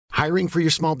Hiring for your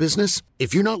small business?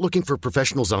 If you're not looking for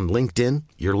professionals on LinkedIn,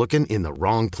 you're looking in the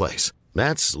wrong place.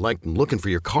 That's like looking for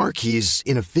your car keys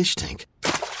in a fish tank.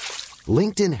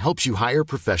 LinkedIn helps you hire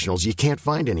professionals you can't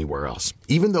find anywhere else,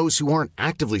 even those who aren't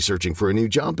actively searching for a new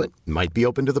job but might be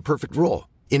open to the perfect role.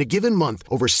 In a given month,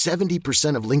 over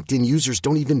 70% of LinkedIn users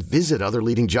don't even visit other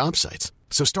leading job sites.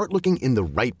 So start looking in the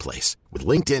right place. With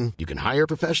LinkedIn, you can hire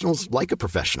professionals like a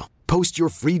professional. Post your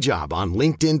free job on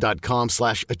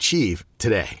linkedin.com/achieve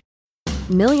today.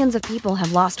 Millions of people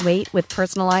have lost weight with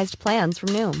personalized plans from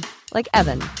Noom. Like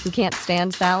Evan, who can't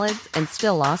stand salads and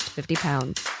still lost 50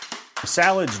 pounds.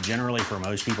 Salads generally for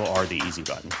most people are the easy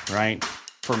button, right?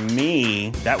 For me,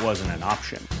 that wasn't an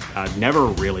option. I never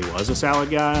really was a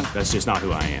salad guy. That's just not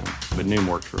who I am. But Noom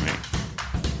worked for me.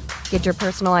 Get your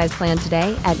personalized plan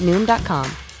today at Noom.com.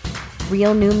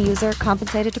 Real Noom user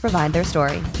compensated to provide their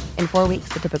story. In 4 weeks,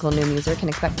 the typical Noom user can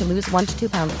expect to lose 1 to 2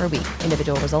 pounds per week.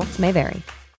 Individual results may vary.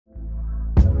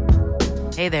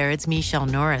 Hey there, it's Michelle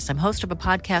Norris. I'm host of a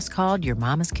podcast called Your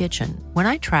Mama's Kitchen. When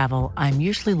I travel, I'm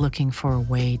usually looking for a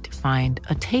way to find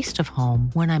a taste of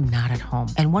home when I'm not at home.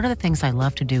 And one of the things I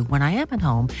love to do when I am at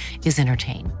home is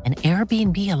entertain. And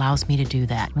Airbnb allows me to do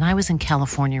that. When I was in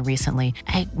California recently,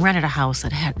 I rented a house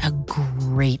that had a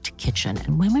great kitchen.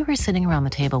 And when we were sitting around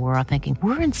the table, we were all thinking,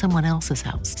 we're in someone else's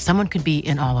house. Someone could be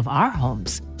in all of our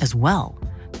homes as well.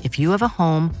 If you have a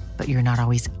home, but you're not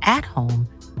always at home,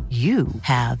 you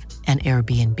have an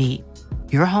Airbnb.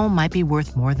 Your home might be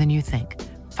worth more than you think.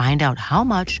 Find out how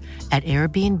much at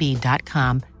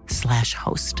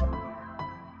airbnb.com/host.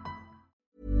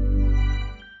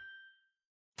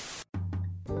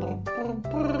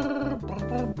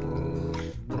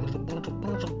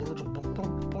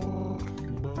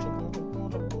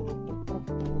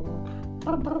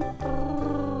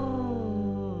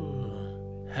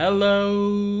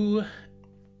 Hello.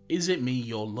 Is it me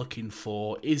you're looking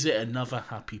for? Is it another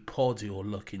happy pod you're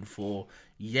looking for?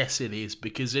 Yes, it is,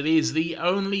 because it is the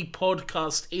only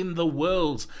podcast in the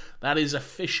world that is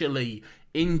officially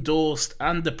endorsed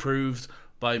and approved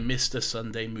by Mr.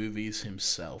 Sunday Movies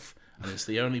himself. And it's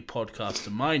the only podcast,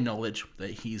 to my knowledge,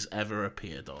 that he's ever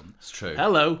appeared on. It's true.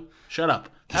 Hello. Shut up.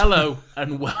 Hello,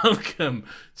 and welcome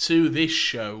to this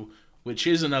show, which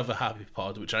is another happy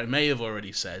pod, which I may have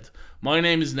already said. My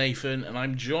name is Nathan, and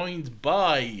I'm joined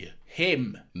by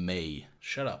him. Me.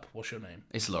 Shut up. What's your name?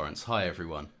 It's Lawrence. Hi,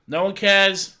 everyone. No one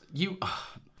cares.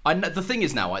 I know, the thing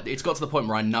is now, it's got to the point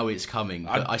where I know it's coming,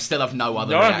 but I still have no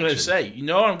other reaction. reaction. You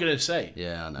know what I'm going to say.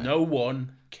 Yeah, I know. No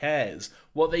one cares.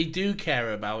 What they do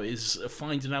care about is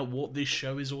finding out what this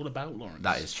show is all about, Lawrence.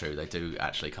 That is true. They do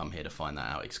actually come here to find that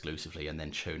out exclusively and then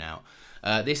tune out.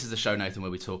 This is the show, Nathan, where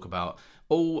we talk about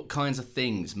all kinds of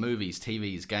things: movies,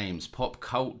 TVs, games, pop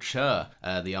culture,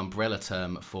 the umbrella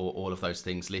term for all of those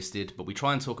things listed. But we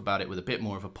try and talk about it with a bit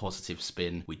more of a positive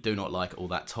spin. We do not like all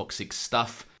that toxic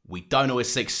stuff. We don't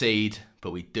always succeed,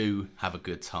 but we do have a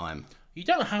good time. You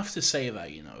don't have to say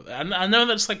that, you know. And I know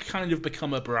that's like kind of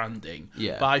become a branding.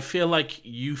 Yeah. But I feel like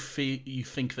you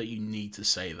think that you need to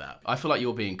say that. I feel like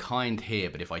you're being kind here,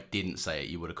 but if I didn't say it,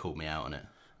 you would have called me out on it.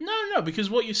 No, because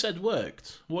what you said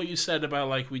worked. What you said about,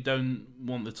 like, we don't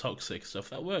want the toxic stuff,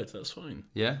 that worked. That's fine.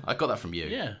 Yeah? I got that from you.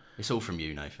 Yeah. It's all from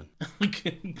you, Nathan.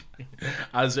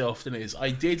 As it often is.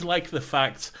 I did like the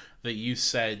fact that you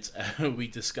said we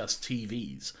discussed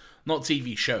TVs. Not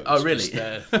TV shows. Oh, really?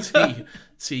 Just,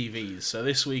 TVs. So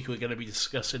this week we're going to be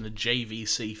discussing the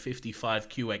JVC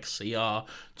 55QXCR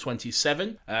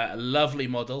 27. A lovely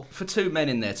model. For two men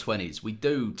in their 20s, we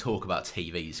do talk about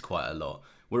TVs quite a lot.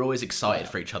 We're always excited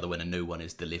for each other when a new one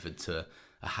is delivered to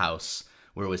a house.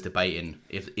 We're always debating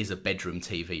is a bedroom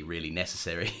TV really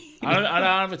necessary. I don't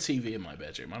have a TV in my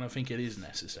bedroom. I don't think it is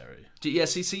necessary. Yeah,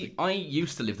 see, I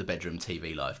used to live the bedroom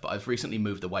TV life, but I've recently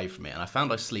moved away from it, and I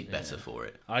found I sleep better for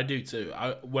it. I do too.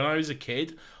 When I was a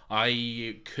kid,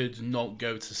 I could not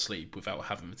go to sleep without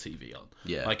having the TV on.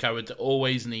 Yeah. Like, I would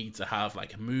always need to have,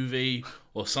 like, a movie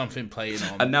or something playing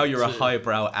on. And now you're a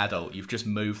highbrow adult. You've just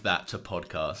moved that to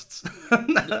podcasts.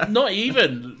 Not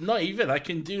even. I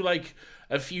can do, like,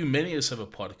 a few minutes of a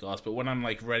podcast, but when I'm,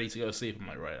 like, ready to go to sleep, I'm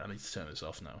like, right, I need to turn this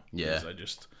off now. Yeah.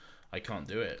 Because I can't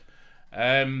do it.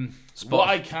 What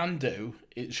I can do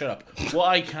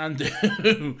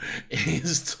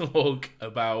is talk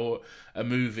about a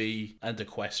movie and a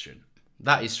question.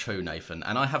 That is true, Nathan,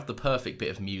 and I have the perfect bit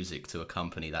of music to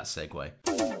accompany that segue.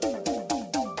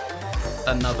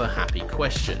 Another happy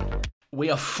question. We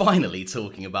are finally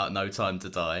talking about No Time to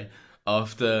Die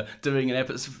after doing an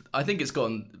episode. I think it's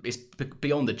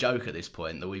beyond a joke at this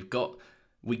point that we've got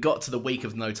We got to the week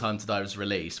of No Time to Die was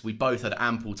released. We both had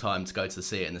ample time to go to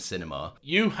see it in the cinema.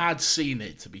 You had seen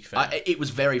it, to be fair. It was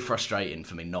very frustrating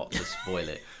for me not to spoil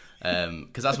it.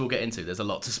 Because as we'll get into, there's a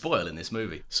lot to spoil in this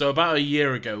movie. So about a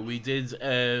year ago, we did,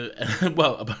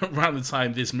 about around the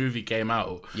time this movie came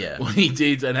out, we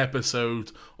did an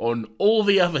episode on all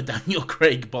the other Daniel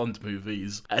Craig Bond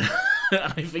movies. And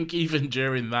I think even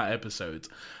during that episode,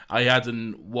 I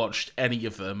hadn't watched any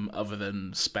of them other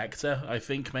than Spectre, I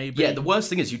think, maybe. Yeah, the worst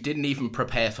thing is you didn't even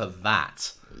prepare for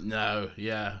that. No,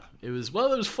 yeah. It was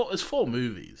four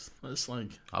movies. That's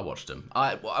like... I watched them.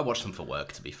 I watched them for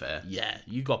work, to be fair. Yeah,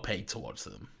 you got paid to watch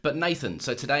them. But Nathan,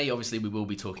 so today, obviously, we will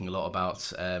be talking a lot about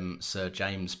Sir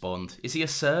James Bond. Is he a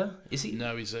sir? Is he?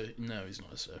 No, he's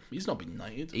not a sir. He's not been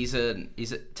knighted.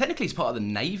 Technically, he's part of the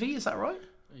Navy, is that right?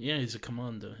 Yeah, he's a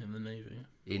commander in the Navy.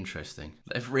 Interesting.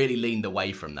 They've really leaned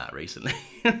away from that recently.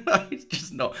 It's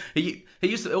just not. He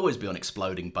used to always be on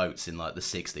exploding boats in like the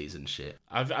 60s and shit.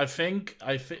 I think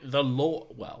the law.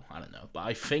 Well, I don't know, but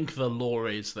I think the law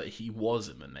is that he was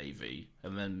in the Navy,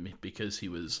 and then because he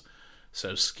was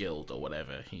so skilled or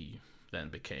whatever, he then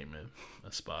became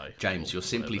a spy. James, you're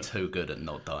simply too good at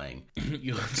not dying.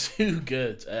 You're too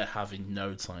good at having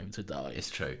no time to die. It's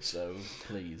true. So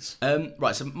please.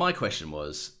 Right. So my question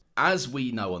was, as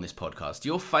we know on this podcast,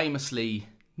 you're famously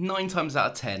 9 times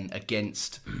out of 10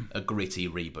 against a gritty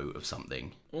reboot of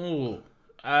something. Oh.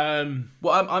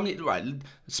 Well, I mean, right.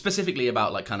 Specifically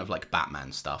about like kind of like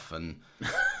Batman stuff and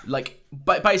like,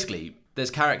 basically,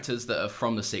 there's characters that are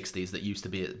from the 60s that used to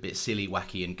be a bit silly,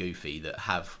 wacky, and goofy that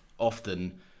have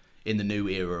often, in the new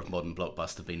era of modern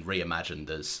blockbuster, been reimagined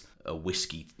as a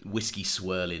whiskey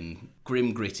swirling,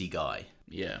 grim, gritty guy.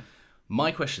 Yeah.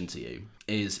 My question to you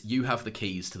is, you have the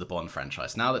keys to the Bond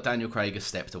franchise. Now that Daniel Craig has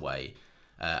stepped away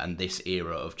and this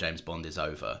era of James Bond is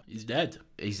over. He's dead.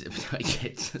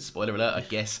 Spoiler alert, I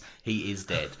guess he is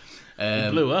dead.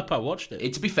 It blew up, I watched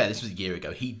it. To be fair, this was a year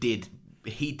ago. He did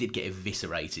get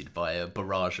eviscerated by a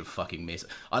barrage of fucking miss.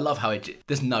 I love how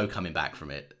there's no coming back from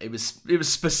it. It was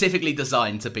specifically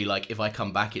designed to be like, if I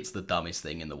come back, it's the dumbest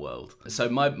thing in the world. So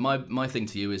my thing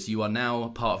to you is, you are now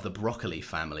part of the Broccoli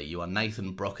family. You are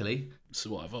Nathan Broccoli. This is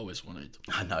what I've always wanted.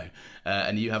 I know.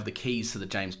 And you have the keys to the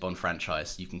James Bond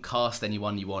franchise. You can cast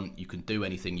anyone you want. You can do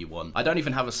anything you want. I don't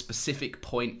even have a specific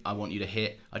point I want you to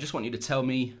hit. I just want you to tell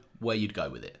me where you'd go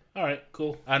with it. All right,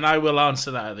 cool. And I will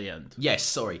answer that at the end. Yes,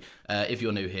 sorry. If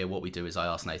you're new here, what we do is I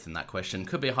ask Nathan that question.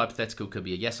 Could be a hypothetical, could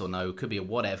be a yes or no, could be a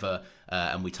whatever,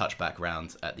 and we touch back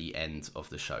round at the end of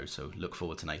the show. So look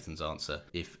forward to Nathan's answer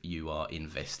if you are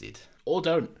invested. Or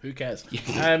don't. Who cares?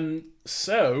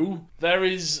 So, there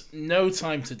is No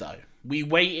Time to Die. We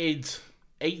waited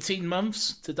 18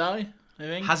 months to die, I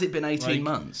think. Has it been 18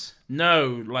 months?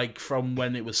 No, like from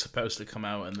when it was supposed to come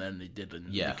out and then it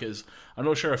didn't. Yeah. Because I'm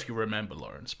not sure if you remember,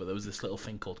 Lawrence, but there was this little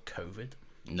thing called COVID.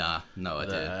 Nah, no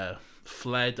idea.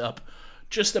 Flared up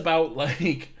just about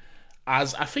like...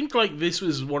 As I think, like, this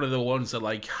was one of the ones that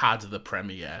like had the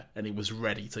premiere and it was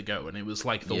ready to go, and it was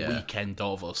like the weekend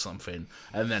of or something,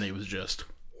 and then it was just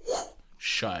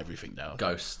shut everything down.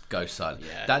 Ghost silent.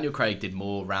 Yeah. Daniel Craig did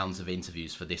more rounds of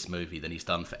interviews for this movie than he's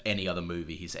done for any other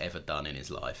movie he's ever done in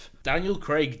his life. Daniel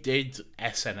Craig did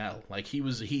SNL, like he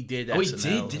did SNL. Oh, he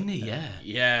did, didn't he? Yeah.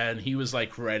 Yeah, and he was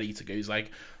like ready to go. He's like,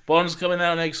 Bond's coming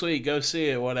out next week, go see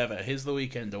it, whatever. Here's the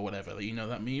weekend or whatever. You know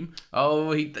that meme?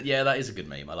 Oh, yeah, that is a good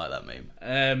meme. I like that meme.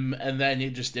 And then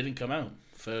it just didn't come out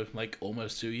for like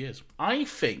almost 2 years. I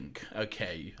think,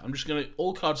 okay, I'm just going to,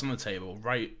 all cards on the table,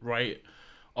 right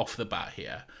off the bat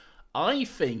here. I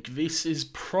think this is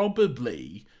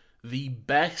probably the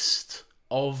best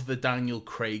of the Daniel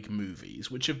Craig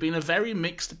movies, which have been a very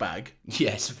mixed bag.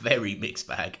 Yes, very mixed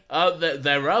bag.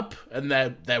 They're up, and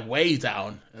they're way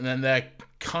down, and then they're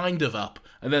kind of up,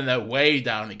 and then they're way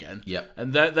down again. Yep.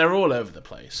 And they're all over the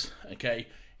place. Okay,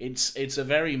 it's a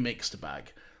very mixed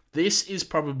bag. This is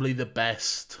probably the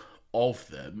best of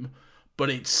them, but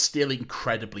it's still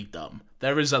incredibly dumb.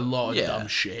 There is a lot of dumb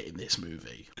shit in this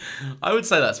movie. I would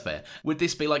say that's fair. Would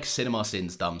this be like Cinema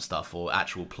Sins dumb stuff or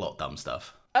actual plot dumb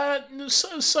stuff?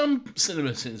 Some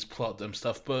Cinema Sins plot dumb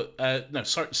stuff, but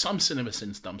some Cinema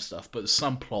Sins dumb stuff, but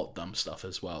some plot dumb stuff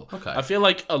as well. Okay. I feel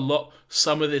like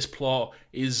some of this plot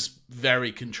is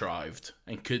very contrived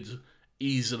and could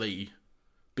easily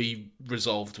be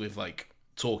resolved with like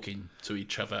talking to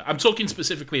each other. I'm talking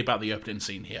specifically about the opening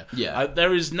scene here. Yeah.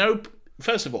 There is no.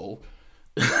 First of all,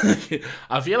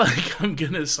 I feel like I'm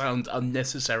going to sound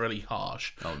unnecessarily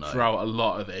harsh throughout a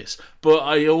lot of this, but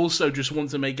I also just want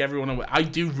to make everyone aware. I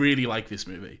do really like this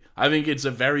movie. I think it's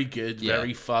a very good,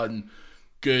 very fun,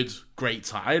 good, great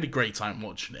time. I had a great time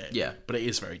watching it. Yeah. But it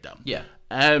is very dumb. Yeah.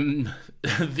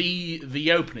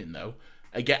 The opening, though,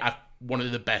 again, one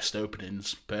of the best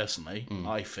openings, personally,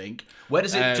 I think. Where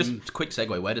does it, just a quick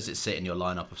segue, where does it sit in your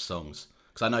lineup of songs?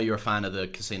 Because I know you're a fan of the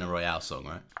Casino Royale song,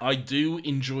 right? I do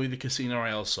enjoy the Casino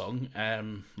Royale song.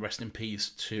 Rest in peace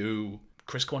to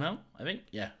Chris Cornell, I think.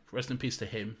 Yeah, rest in peace to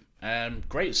him.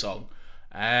 Great song.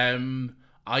 I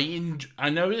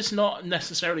know it's not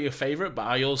necessarily a favourite, but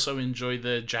I also enjoy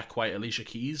the Jack White, Alicia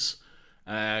Keys,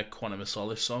 Quantum of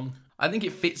Solace song. I think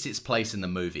it fits its place in the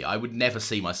movie. I would never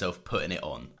see myself putting it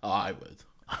on. Oh, I would.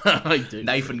 I do.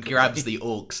 Nathan grabs the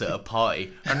orcs at a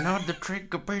party. Another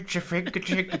trick, a bitch, a fig, a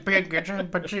chick, a pig, a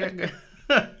jump, a chick.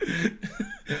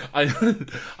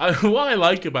 What I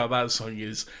like about that song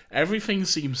is everything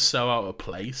seems so out of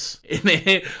place in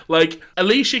it. Like,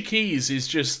 Alicia Keys is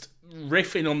just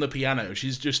riffing on the piano.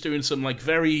 She's just doing some like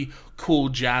very cool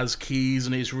jazz keys,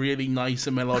 and it's really nice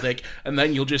and melodic. And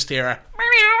then you'll just hear a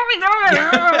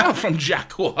from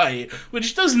Jack White,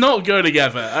 which does not go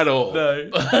together at all.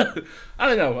 No. I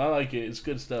don't know. I like it. It's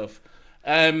good stuff.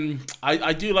 I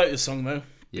do like this song though.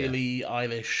 Yeah. Billie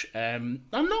Eilish. I'm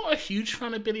not a huge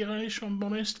fan of Billie Eilish, if I'm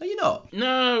honest. Are you not?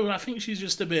 No, I think she's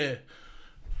just a bit...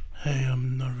 Hey,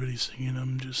 I'm not really singing,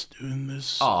 I'm just doing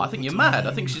this. Oh, I think you're mad.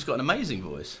 I think she's got an amazing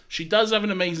voice. She does have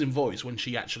an amazing voice when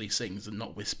she actually sings and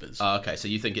not whispers. Oh, okay, so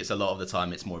you think it's a lot of the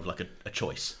time it's more of like a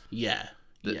choice? Yeah.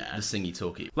 The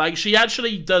singy-talky. Like, she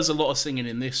actually does a lot of singing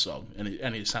in this song, and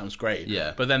it sounds great.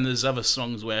 Yeah. But then there's other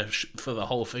songs where, for the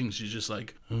whole thing, she's just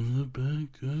like...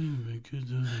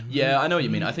 Yeah, I know what you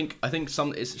mean. I think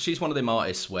she's one of them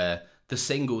artists where the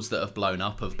singles that have blown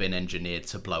up have been engineered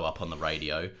to blow up on the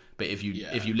radio. But if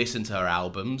you listen to her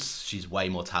albums, she's way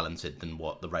more talented than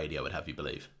what the radio would have you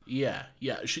believe. Yeah.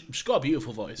 She's got a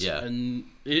beautiful voice. Yeah. And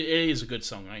it is a good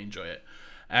song. I enjoy it.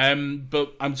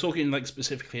 But I'm talking like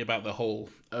specifically about the whole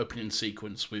opening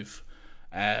sequence with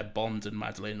Bond and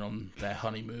Madeline on their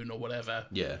honeymoon or whatever.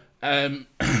 Yeah. And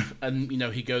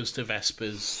he goes to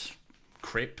Vesper's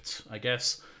crypt, I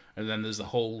guess, and then there's the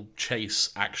whole chase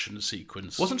action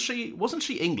sequence. Wasn't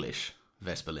she English,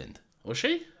 Vesper Lind? Was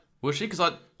she? Was she?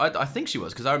 Because I think she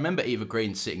was. Because I remember Eva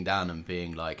Green sitting down and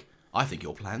being like, "I think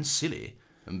your plan's silly,"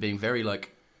 and being very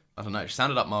like, I don't know. She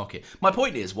sounded upmarket. My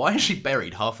point is, why is she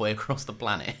buried halfway across the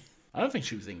planet? I don't think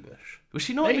she was English. Was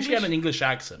she not Maybe English? she had an English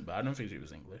accent, but I don't think she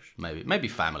was English. Maybe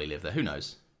family lived there. Who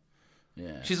knows?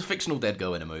 Yeah. She's a fictional dead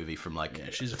girl in a movie from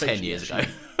like she's 10 years ago.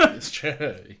 It's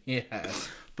true. Yeah.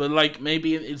 But like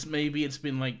maybe it's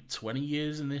been like 20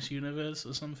 years in this universe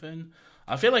or something.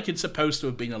 I feel like it's supposed to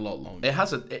have been a lot longer. It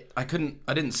has I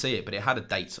didn't see it, but it had a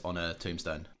date on a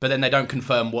tombstone. But then they don't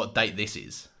confirm what date this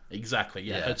is. Exactly,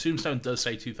 yeah. Her tombstone does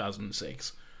say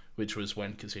 2006, which was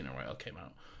when Casino Royale came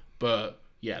out. But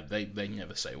yeah, they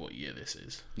never say what year this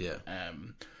is. Yeah.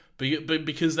 But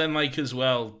because then like as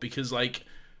well, because like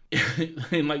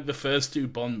in like the first two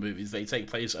Bond movies, they take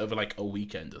place over like a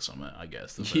weekend or something, I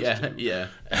guess. The first two. Yeah.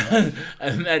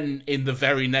 And then in the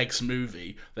very next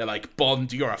movie, they're like,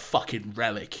 Bond, you're a fucking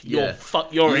relic. You're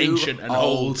you ancient and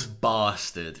old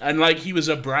bastard. And like he was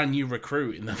a brand new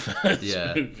recruit in the first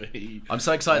movie. I'm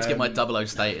so excited to get my 00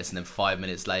 status, and then 5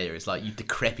 minutes later, it's like, you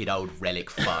decrepit old relic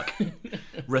fuck.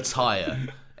 Retire.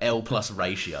 L plus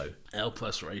ratio. L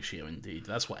plus ratio, indeed.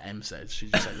 That's what M says. She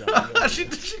just says that. she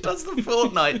does the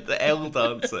Fortnite, the L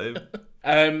dancing.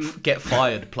 Get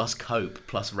fired plus cope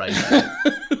plus ratio.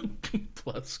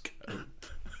 Plus cope.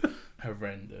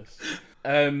 Horrendous.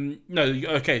 No,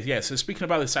 okay, yeah, so speaking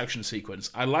about this action sequence,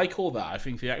 I like all that. I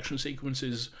think the action sequence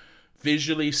is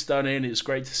visually stunning. It's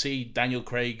great to see Daniel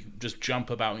Craig just jump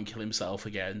about and kill himself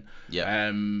again. Yeah.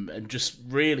 And just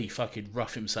really fucking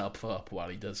rough himself up while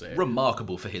he does it.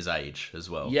 Remarkable for his age as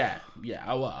well. Yeah.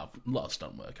 Well, a lot of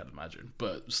stunt work, I'd imagine.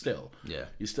 But still. Yeah.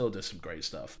 He still does some great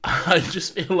stuff. I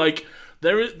just feel like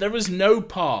there was no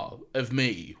part of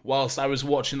me, whilst I was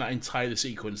watching that entire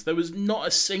sequence, there was not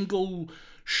a single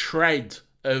shred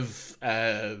of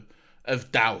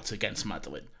doubt against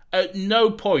Madeline. At no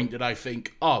point did I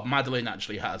think, oh, Madeline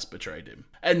actually has betrayed him.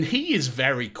 And he is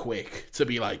very quick to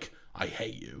be like, I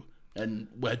hate you, and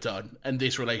we're done, and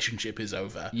this relationship is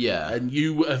over. Yeah. And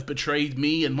you have betrayed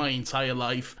me and my entire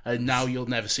life, and now you'll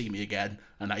never see me again,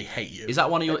 and I hate you. Is that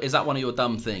one of your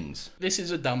dumb things? This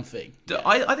is a dumb thing. Yeah.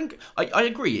 I think I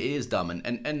agree it is dumb,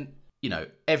 and you know,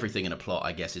 everything in a plot,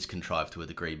 I guess, is contrived to a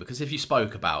degree, because if you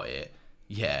spoke about it,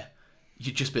 yeah,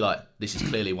 you'd just be like, this is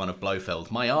clearly one of Blofeld,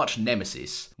 my arch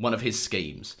nemesis, one of his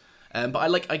schemes. But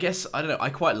I guess, I don't know, I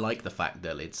quite like the fact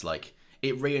that it's like,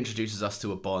 it reintroduces us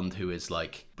to a Bond who is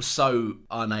like so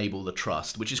unable to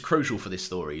trust, which is crucial for this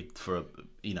story, for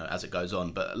as it goes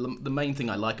on. But the main thing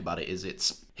I like about it is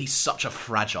he's such a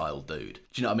fragile dude.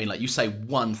 Do you know what I mean? Like, you say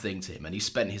one thing to him and he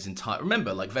spent his entire...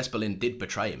 Remember, like, Vesper Lynd did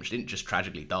betray him. She didn't just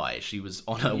tragically die. She was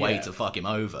on her way to fuck him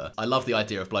over. I love the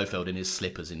idea of Blofeld in his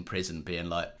slippers in prison being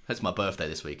like, it's my birthday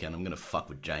this weekend. I'm going to fuck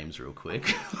with James real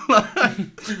quick.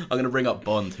 I'm going to ring up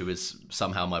Bond, who is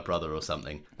somehow my brother or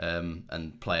something,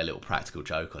 and play a little practical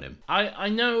joke on him. I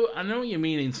know what you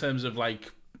mean in terms of,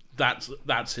 like,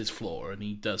 that's his flaw, and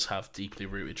he does have deeply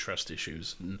rooted trust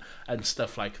issues and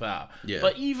stuff like that. Yeah.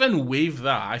 But even with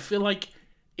that, I feel like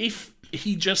if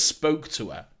he just spoke to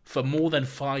her for more than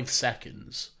 5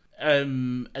 seconds,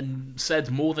 and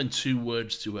said more than 2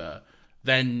 words to her,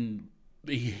 then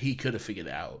he could have figured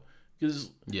it out. Because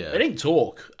they didn't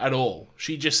talk at all.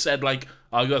 She just said, like,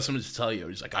 I got something to tell you.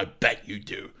 He's like, I bet you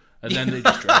do. And then they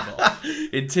just drove off.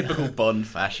 In typical Bond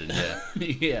fashion, yeah.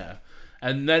 Yeah.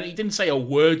 And then he didn't say a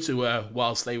word to her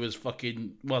whilst he was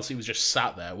just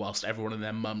sat there whilst everyone and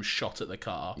their mum shot at the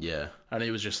car. Yeah. And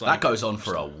he was just like... That goes on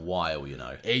for a while,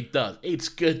 It does. It's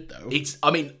good, though.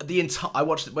 I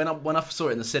watched it, when I saw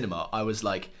it in the cinema, I was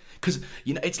like... Because,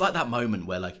 it's like that moment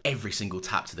where, like, every single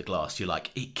tap to the glass, you're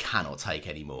like, it cannot take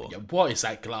any more. Yeah, what is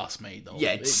that glass made of?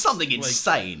 Yeah, it's something like...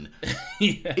 insane.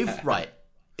 Yeah.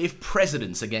 If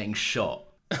presidents are getting shot,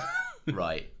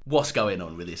 right, what's going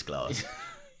on with this glass?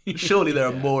 Surely there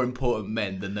are more important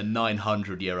men than the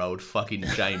 900-year-old fucking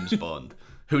James Bond,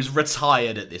 who's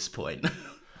retired at this point.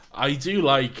 I do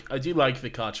like the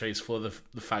car chase for the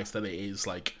fact that it is,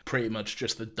 like, pretty much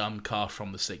just the dumb car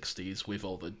from the 60s with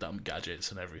all the dumb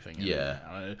gadgets and everything.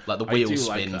 Yeah. Like the wheel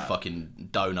spin fucking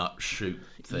donut shoot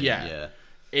thing. Yeah.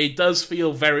 It does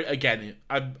feel very... Again,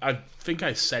 I think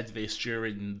I said this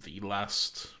during the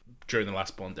last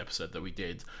Bond episode that we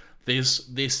did.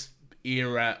 This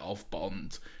era of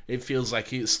Bond, it feels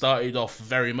like it started off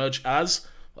very much as...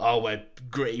 Oh, we're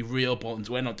gritty, real Bonds.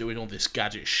 We're not doing all this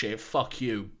gadget shit. Fuck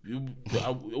you.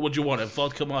 What do you want? A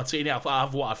vodka martini? I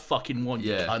have what I fucking want,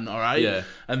 you cunt, alright? Yeah.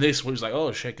 And this was like,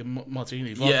 oh, shake a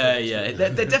martini vodka. Yeah.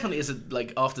 There definitely is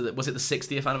after was it the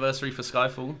 60th anniversary for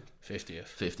Skyfall?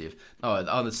 50th. Oh,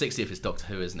 the 60th is Doctor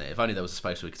Who, isn't it? If only there was a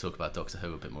space where we could talk about Doctor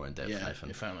Who a bit more in depth,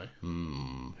 Nathan. If only.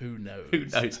 Who knows? Who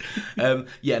knows?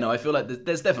 I feel like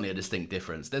there's definitely a distinct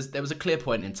difference. There was a clear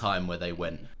point in time where they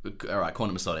went, all right,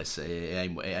 Quantum of Solace,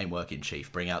 it ain't working,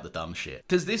 Chief. Bring out the dumb shit.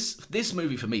 Does this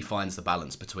movie for me finds the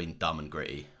balance between dumb and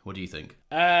gritty? What do you think?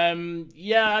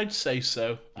 Yeah, I'd say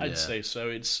so.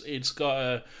 It's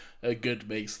got a good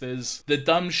mix. There's the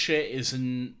dumb shit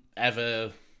isn't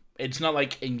ever... It's not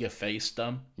like in your face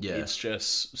dumb. Yeah. It's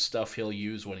just stuff he'll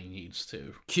use when he needs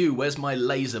to. Q, where's my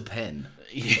laser pen?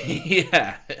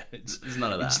 Yeah. It's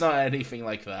none of that. It's not anything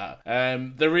like that.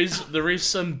 There is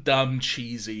some dumb,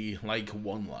 cheesy, like,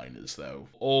 one-liners, though,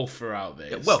 all throughout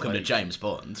this. Yeah, welcome to James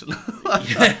Bond.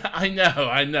 Yeah, I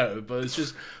know, but it's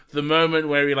just the moment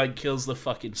where he, like, kills the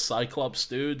fucking Cyclops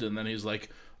dude, and then he's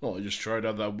like, oh, I just tried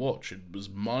out that watch. It was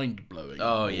mind-blowing.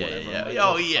 Oh, yeah.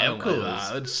 Like, of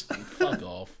course. It's fuck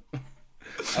off.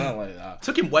 I don't like that.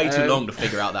 Took him way too long to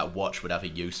figure out that watch would have a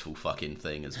useful fucking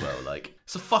thing as well. Like,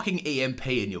 it's a fucking EMP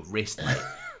in your wrist, mate.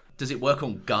 Does it work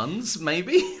on guns,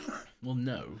 maybe? Well,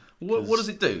 no. What does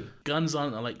it do? Guns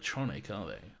aren't electronic, are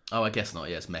they? Oh, I guess not.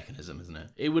 Yeah, it's mechanism, isn't it?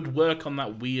 It would work on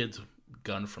that weird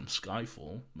gun from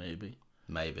Skyfall, maybe.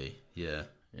 Maybe, yeah.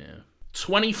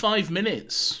 25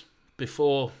 minutes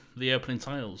before the opening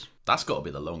titles. That's got to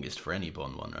be the longest for any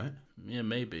Bond one, right? Yeah,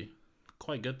 maybe.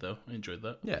 Quite good, though. I enjoyed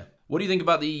that. Yeah. What do you think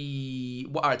about the...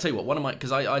 Well, all right, tell you what,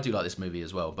 because I do like this movie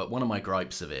as well, but one of my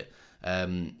gripes of it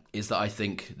is that I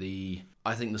think the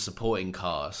supporting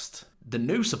cast, the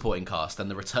new supporting cast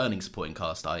and the returning supporting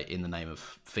cast, in the name of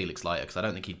Felix Leiter, because I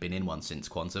don't think he'd been in one since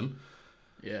Quantum.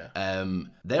 Yeah.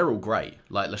 They're all great.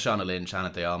 Like Lashana Lynch, Ana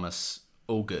de Armas,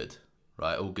 all good,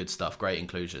 right? All good stuff, great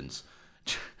inclusions.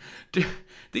 Do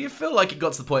you feel like it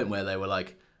got to the point where they were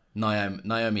like,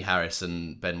 Naomi Harris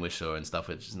and Ben Whishaw and stuff,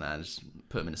 which just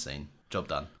put them in a scene. Job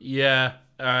done. Yeah,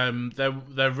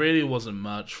 there really wasn't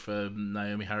much for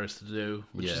Naomi Harris to do,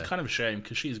 which is kind of a shame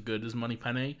because she's good as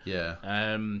Moneypenny. Yeah.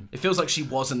 It feels like she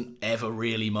wasn't ever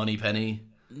really Moneypenny.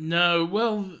 No,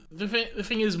 well, the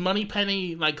thing is,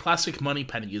 Moneypenny, like classic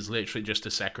Moneypenny, is literally just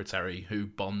a secretary who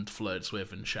Bond flirts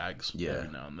with and shags every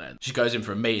now and then. She goes in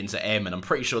for a meeting to M, and I'm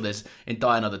pretty sure in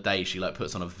Die Another Day, she like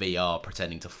puts on a VR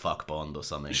pretending to fuck Bond or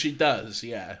something. She does,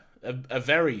 yeah. A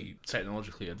very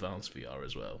technologically advanced VR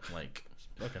as well. Like,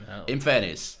 fucking hell. In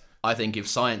fairness, I think if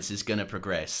science is going to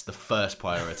progress, the first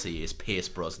priority is Pierce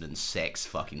Brosnan's sex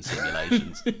fucking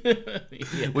simulations.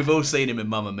 Yeah. We've all seen him in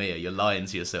Mamma Mia. You're lying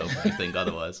to yourself if you think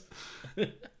otherwise.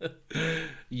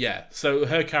 Yeah, so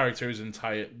her character was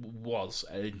entirely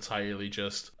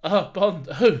just, oh, Bond,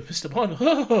 oh, Mr. Bond,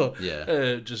 oh.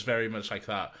 Yeah. Just very much like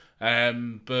that.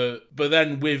 But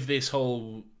then with this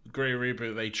whole Grey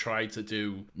reboot, they tried to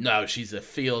do, no, she's a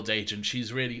field agent.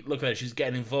 She's really, look at her, she's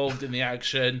getting involved in the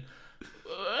action.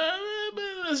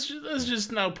 Let's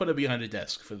just now put her behind a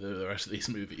desk for the rest of these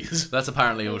movies. That's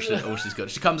apparently all she's got.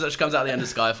 She comes out at the end of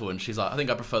Skyfall and she's like, I think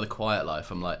I prefer the quiet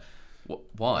life. I'm like,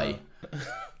 why?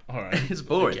 All right, it's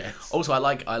boring. Also,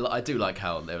 I do like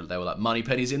how they were like,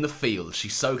 Moneypenny's in the field.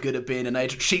 She's so good at being an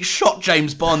agent. She shot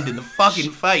James Bond in the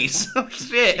fucking face. Oh,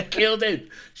 shit. She killed him.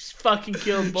 She's fucking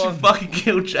killed Bond. She fucking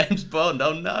killed James Bond.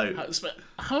 Oh no.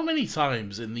 How many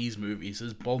times in these movies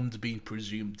has Bond been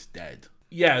presumed dead?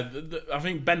 Yeah, I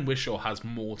think Ben Whishaw has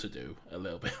more to do a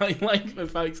little bit. I like the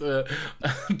fact that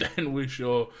Ben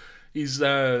Whishaw, he's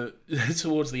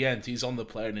towards the end, he's on the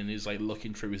plane and he's like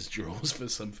looking through his drawers for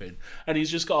something, and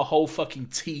he's just got a whole fucking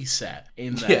tea set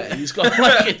in there. Yeah. He's got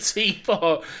like a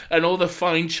teapot and all the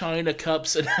fine china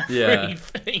cups and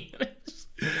everything.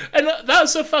 Yeah. And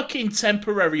that's a fucking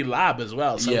temporary lab as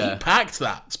well, so he packed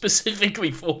that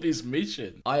specifically for this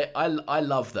mission. I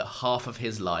love that half of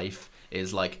his life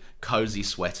is like cozy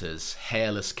sweaters,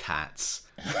 hairless cats,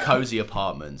 cozy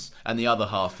apartments, and the other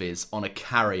half is on a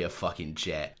carrier fucking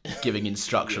jet giving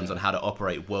instructions on how to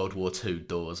operate World War II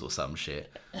doors or some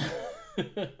shit.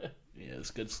 Yeah,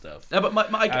 it's good stuff. No,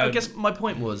 but I guess my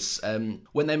point was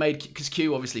when they made, because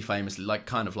Q obviously famously, like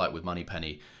kind of like with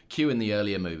Moneypenny, Q in the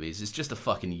earlier movies is just a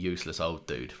fucking useless old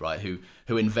dude, right?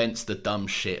 Who invents the dumb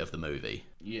shit of the movie.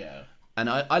 Yeah. And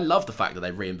I love the fact that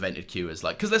they reinvented Q as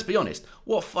like... Because let's be honest,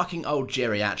 what fucking old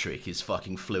geriatric is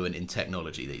fucking fluent in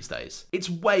technology these days? It's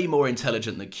way more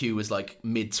intelligent than Q was like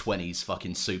mid-20s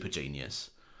fucking super genius.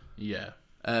 Yeah.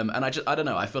 And I don't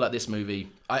know, I feel like this movie...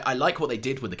 I like what they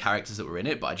did with the characters that were in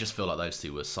it, but I just feel like those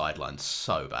two were sidelined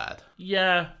so bad.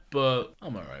 Yeah, but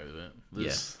I'm alright with it.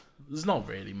 There's not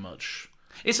really much...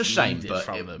 It's a shame, but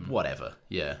them. Whatever.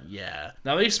 Yeah. Yeah.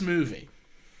 Now, this movie,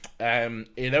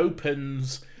 it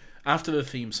opens... After the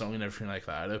theme song and everything like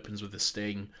that, it opens with a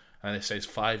sting, and it says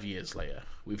 5 years later.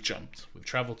 We've jumped. We've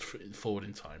travelled forward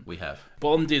in time. We have.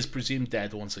 Bond is presumed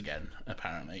dead once again,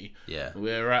 apparently. Yeah.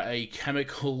 We're at a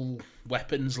chemical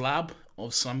weapons lab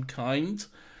of some kind.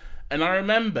 And I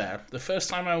remember the first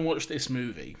time I watched this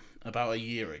movie, about a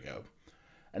year ago,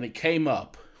 and it came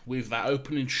up with that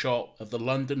opening shot of the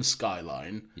London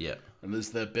skyline. Yeah. And there's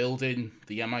the building,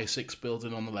 the MI6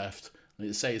 building on the left, and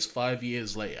it says 5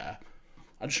 years later.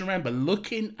 I just remember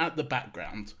looking at the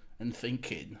background and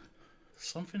thinking,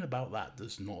 something about that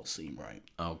does not seem right.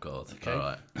 Oh, God. Okay. All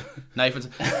right.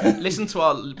 Nathan, listen to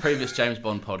our previous James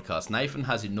Bond podcast. Nathan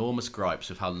has enormous gripes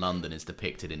with how London is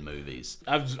depicted in movies.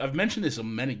 I've mentioned this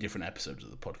on many different episodes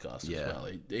of the podcast as well.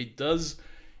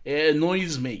 It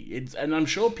annoys me. And I'm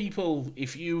sure people,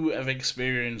 if you have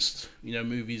experienced,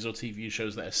 movies or TV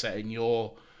shows that are set in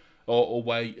your... Or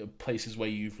places where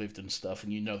you've lived and stuff,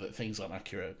 and you know that things aren't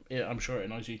accurate. Yeah, I'm sure it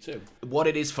annoys you too. What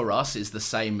it is for us is the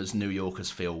same as New Yorkers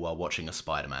feel while watching a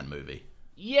Spider-Man movie.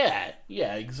 Yeah,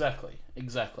 exactly.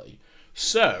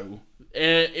 So,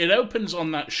 it opens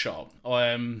on that shot,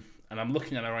 and I'm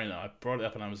looking at it right now. I brought it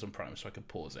up on Amazon Prime so I could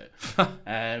pause it.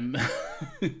 And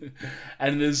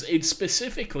it's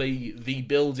specifically the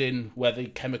building where the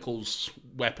chemicals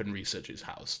weapon research is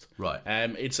housed. Right.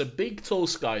 It's a big, tall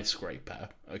skyscraper,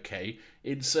 okay?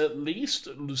 It's at least,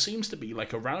 seems to be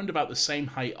like around about the same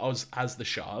height as the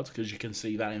Shard, because you can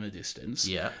see that in the distance.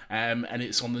 Yeah. And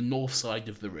it's on the north side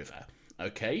of the river,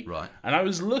 okay? Right. And I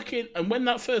was looking, and when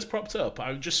that first propped up,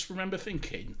 I just remember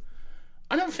thinking...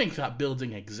 I don't think that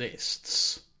building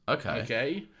exists.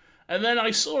 Okay. And then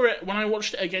I saw it, when I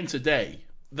watched it again today,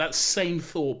 that same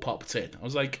thought popped in. I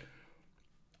was like,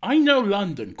 I know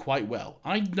London quite well.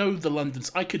 I know the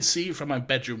Londons. I could see it from my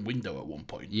bedroom window at one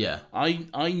point. Yeah.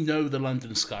 I know the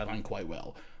London skyline quite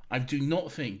well. I do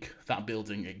not think that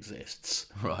building exists.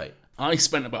 Right. I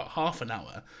spent about half an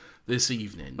hour this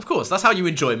evening. Of course, that's how you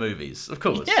enjoy movies. Of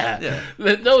course. Yeah.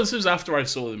 No, this was after I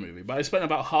saw the movie, but I spent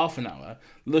about half an hour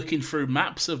looking through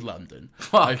maps of London.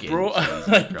 I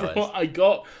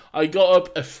got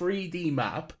up a 3D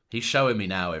map. He's showing me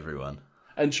now, everyone.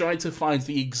 And tried to find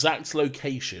the exact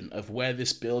location of where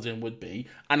this building would be,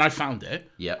 and I found it.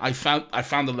 Yeah. I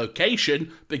found the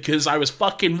location because I was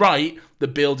fucking right the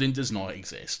building does not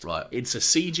exist. Right. It's a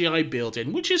CGI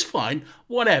building, which is fine,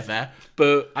 whatever,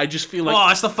 but I just feel like...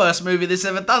 Oh, it's the first movie that's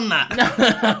ever done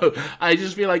that. I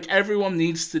just feel like everyone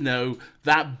needs to know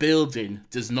that building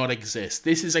does not exist.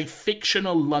 This is a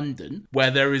fictional London where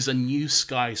there is a new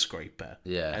skyscraper.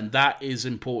 Yeah. And that is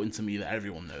important to me that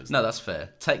everyone knows. No, that's fair.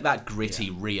 Take that gritty,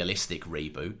 realistic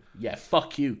reboot. Yeah,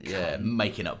 fuck you. Yeah,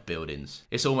 making up buildings.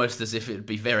 It's almost as if it'd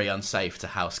be very unsafe to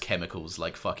house chemicals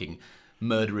like fucking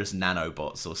murderous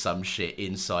nanobots or some shit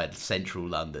inside central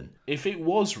London. If it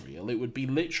was real, it would be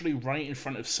literally right in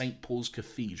front of St. Paul's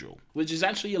Cathedral, which is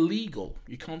actually illegal.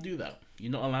 You can't do that.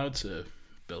 You're not allowed to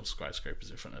build skyscrapers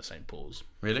in front of St. Paul's.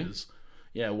 Really? Because,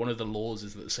 yeah, one of the laws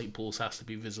is that St. Paul's has to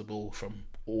be visible from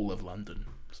all of London.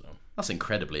 So That's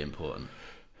incredibly important.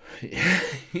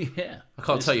 yeah. I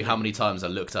can't tell you how many times I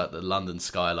looked at the London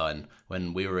skyline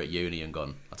when we were at uni and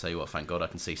gone, I'll tell you what, thank God I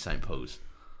can see St. Paul's.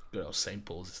 Good old St.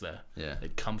 Paul's is there. Yeah.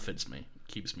 It comforts me.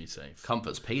 Keeps me safe.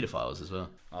 Comforts paedophiles as well.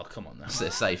 Oh, come on now. It's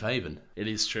a safe haven. It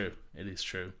is true. It is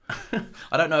true.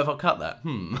 I don't know if I'll cut that.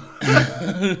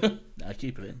 I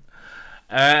keep it in.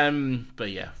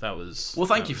 But yeah, that was... Well,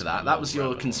 thank you for my that. That was your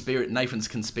little Nathan's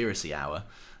conspiracy hour.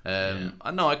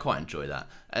 I know I quite enjoy that.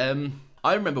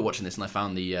 I remember watching this and I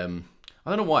found the... I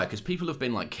don't know why, because people have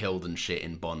been like killed and shit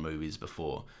in Bond movies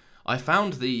before. I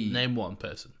found the... Name one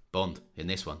person. Bond in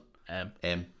this one.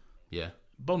 M. Yeah.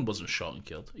 Bond wasn't shot and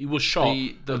killed. He was shot,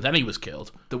 and then he was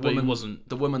killed. The but woman he wasn't...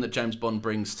 The woman that James Bond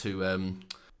brings to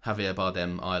Javier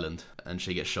Bardem Island, and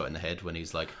she gets shot in the head when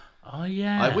he's like, Oh,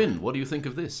 yeah. I win. What do you think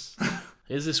of this?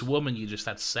 Here's this woman you just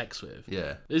had sex with.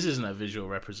 Yeah. This isn't a visual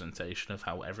representation of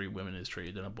how every woman is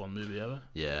treated in a Bond movie ever.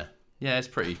 Yeah. Yeah, it's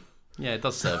pretty... Yeah, it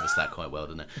does service that quite well,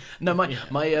 doesn't it? No, my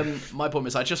point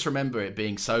is, I just remember it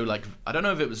being so, like... I don't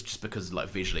know if it was just because, like,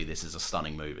 visually this is a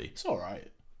stunning movie. It's all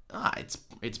right.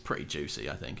 It's pretty juicy,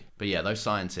 I think. But yeah, those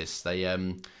scientists, they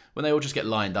when they all just get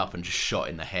lined up and just shot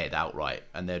in the head outright,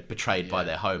 and they're betrayed by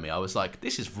their homie, I was like,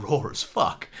 this is raw as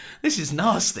fuck. This is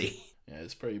nasty. Yeah,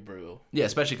 it's pretty brutal. Yeah,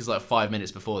 especially because like 5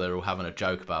 minutes before they're all having a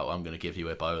joke about, I'm going to give you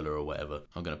Ebola or whatever.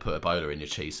 I'm going to put Ebola in your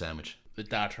cheese sandwich. The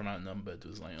dad from Outnumbered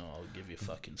was like, "Oh, I'll give you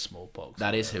fucking smallpox."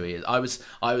 That is who he is. I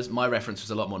was. My reference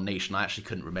was a lot more niche, and I actually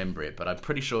couldn't remember it, but I'm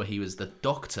pretty sure he was the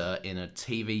doctor in a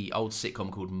old sitcom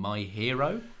called My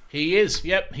Hero. He is.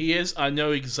 Yep, he is. I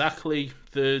know exactly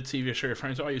the TV show you're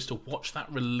referring to. I used to watch that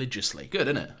religiously. Good,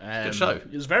 isn't it? Good show.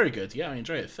 It was very good. Yeah, I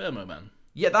enjoy it. Thermo Man.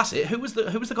 Yeah, that's it. Who was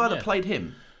the guy that played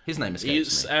him? His name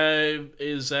escapes me.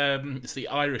 It's the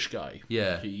Irish guy.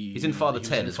 Yeah, he's in Father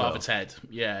Ted as well. Father Ted.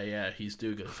 Yeah, he's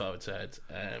do good at Father Ted.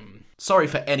 Sorry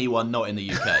for anyone not in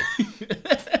the UK.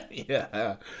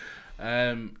 Yeah.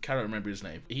 Cannot remember his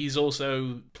name. He's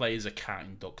also plays a cat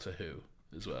in Doctor Who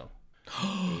as well.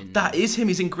 That is him.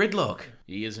 He's in Gridlock.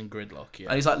 He is in Gridlock. Yeah.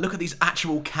 And he's like, look at these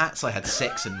actual cats I had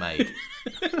sex and made.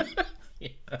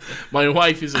 My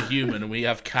wife is a human, and we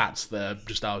have cats that are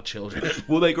just our children.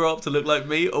 Will they grow up to look like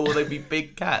me, or will they be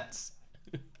big cats?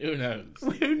 Who knows?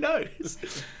 Who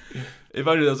knows? If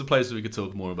only there was a place where we could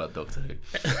talk more about Doctor Who.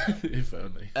 If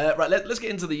only. Right, let's get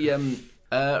into the...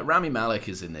 Rami Malek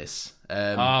is in this.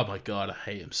 Oh my god, I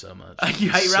hate him so much.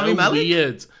 You hate Rami Malek?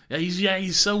 Weird. Yeah,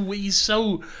 he's so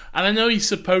and I know he's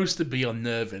supposed to be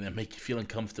unnerving and make you feel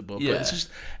uncomfortable, but it's just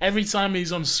every time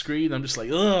he's on screen, I'm just like,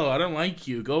 oh, I don't like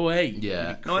you. Go away.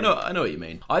 Yeah, no, I know what you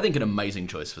mean. I think an amazing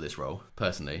choice for this role,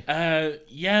 personally.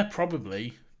 Yeah,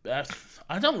 probably.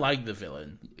 I don't like the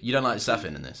villain. You don't like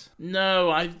Safin in this?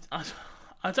 No, I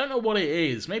don't know what it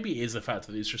is. Maybe it is the fact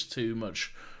that it's just too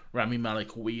much Rami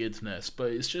Malek weirdness,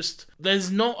 but it's just there's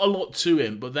not a lot to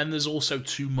him, but then there's also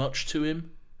too much to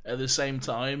him at the same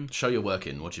time. Show your work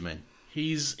in. What do you mean?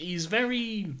 He's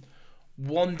very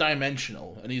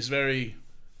one-dimensional, and he's very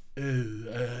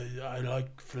I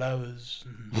like flowers,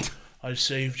 and I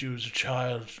saved you as a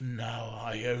child, and now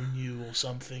I own you or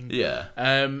something. Yeah.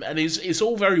 And it's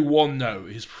all very one note.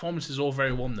 His performance is all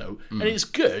very one note, and it's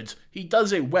good. He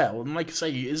does it well, and like I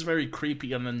say, he is very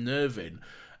creepy and unnerving.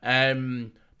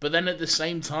 But then at the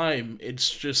same time, it's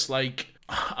just like,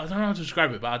 I don't know how to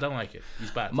describe it, but I don't like it.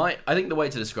 He's bad. I think the way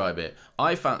to describe it,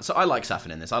 I like Safin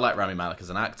in this. I like Rami Malek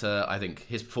as an actor. I think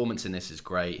his performance in this is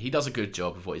great. He does a good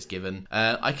job of what he's given.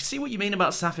 I can see what you mean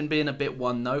about Safin being a bit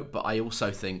one note, but I also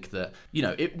think that,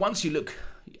 once you look,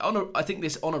 I think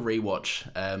this on a rewatch,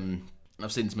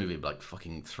 I've seen this movie like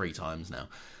fucking 3 times now.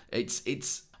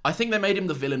 I think they made him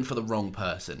the villain for the wrong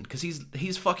person, because he's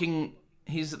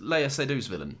Léa Seydoux'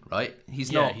 villain, right?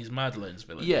 He's Madeleine's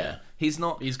villain. Yeah, he's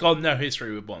not. He's got no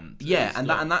history with Bond. Yeah,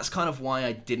 and that's kind of why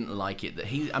I didn't like it. That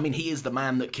he is the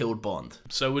man that killed Bond.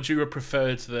 So would you have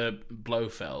preferred that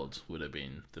Blofeld would have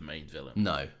been the main villain?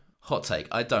 No. Hot take.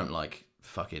 I don't like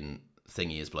fucking thing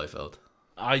he is, Blofeld.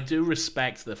 I do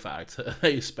respect the fact that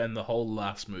they spend the whole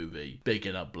last movie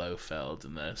bigging up Blofeld,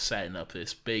 and they're setting up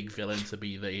this big villain to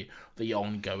be the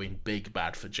ongoing big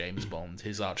bad for James Bond,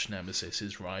 his arch nemesis,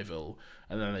 his rival,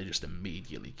 and then they just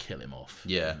immediately kill him off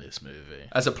in this movie.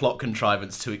 As a plot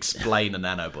contrivance to explain a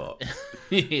nanobot.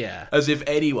 Yeah. As if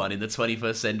anyone in the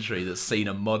 21st century that's seen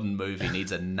a modern movie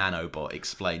needs a nanobot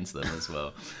explained to them as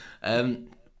well.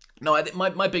 No,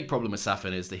 my big problem with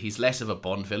Safin is that he's less of a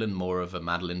Bond villain, more of a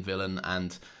Madeline villain,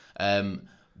 and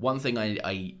one thing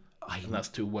I And that's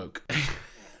too woke.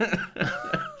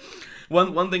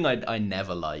 One thing I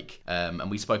never like, and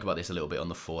we spoke about this a little bit on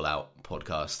the Fallout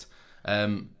podcast.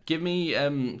 Give me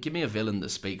a villain that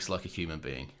speaks like a human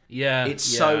being. Yeah, it's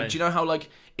so. Do you know how like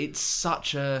it's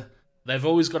such a. They've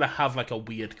always got to have like a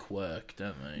weird quirk,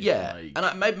 don't they? Yeah, like...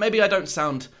 and maybe I don't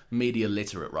sound media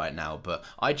literate right now, but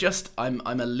I'm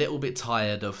a little bit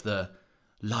tired of the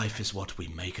life is what we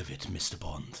make of it, Mr.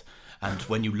 Bond. And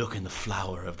when you look in the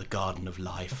flower of the garden of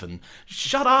life, and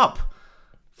shut up,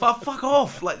 fuck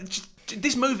off. Like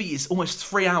this movie is almost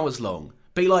 3 hours long.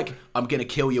 Be like, I'm gonna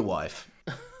kill your wife.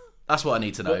 That's what I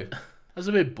need to know. That's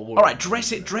a bit boring. All right,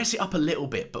 dress it up a little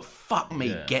bit, but fuck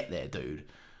me, get there, dude.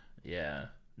 Yeah.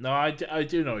 No, I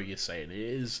do know what you're saying.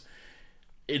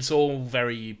 It's all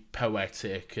very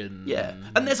poetic and... Yeah,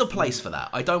 and there's a place for that.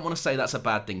 I don't want to say that's a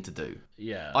bad thing to do.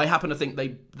 Yeah. I happen to think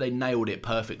they nailed it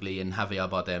perfectly in Javier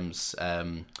Bardem's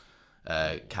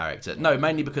character. No,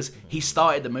 mainly because he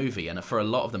started the movie, and for a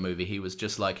lot of the movie, he was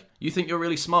just like, you think you're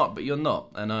really smart, but you're not,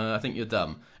 and I think you're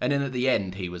dumb. And then at the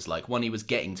end, he was like, when he was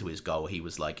getting to his goal, he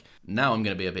was like, now I'm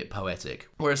going to be a bit poetic.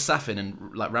 Whereas Safin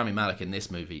and like Rami Malek in this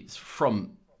movie,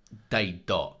 from day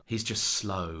dot, he's just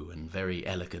slow and very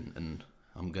elegant, and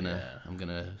I'm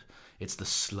gonna it's the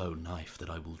slow knife that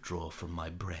I will draw from my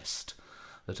breast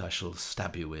that I shall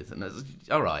stab you with. And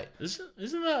all right, isn't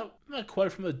that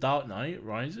quote from The Dark Knight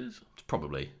Rises?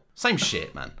 Probably same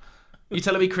shit, man. You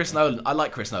telling me Chris Nolan? I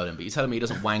like Chris Nolan, but you telling me he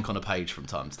doesn't wank on a page from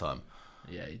time to time?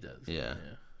 Yeah, he does. Yeah.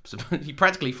 So he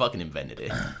practically fucking invented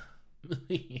it.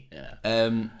 Yeah.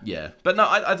 Yeah. But no,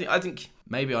 I think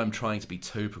maybe I'm trying to be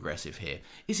too progressive here.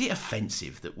 Is it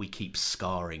offensive that we keep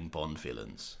scarring Bond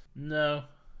villains? No.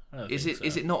 Is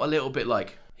it not a little bit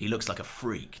like he looks like a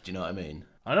freak? Do you know what I mean?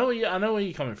 I know where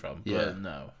you're coming from. But Yeah.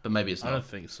 no. But maybe it's not. I don't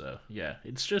think so. Yeah.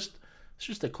 It's just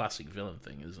a classic villain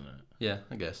thing, isn't it? Yeah,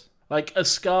 I guess. Like a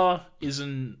scar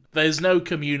isn't. There's no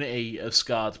community of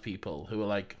scarred people who are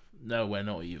like, no, we're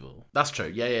not evil. That's true.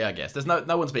 Yeah, I guess. There's no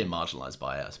one's being marginalised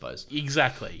by it, I suppose.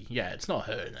 Exactly. Yeah, it's not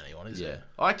hurting anyone, is it?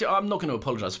 I'm not going to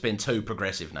apologise for being too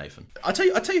progressive, Nathan. I tell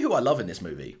you who I love in this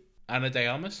movie. Ana de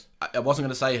Armas? I wasn't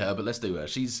going to say her, but let's do her.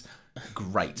 She's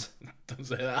great. Don't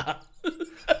say that.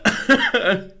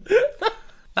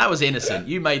 That was innocent.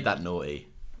 You made that naughty.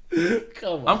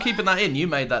 Come on. I'm keeping that in. You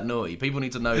made that naughty. People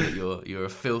need to know that you're a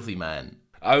filthy man.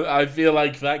 I feel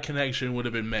like that connection would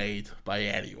have been made by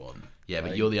anyone. Yeah,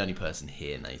 but you're the only person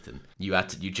here, Nathan.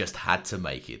 You just had to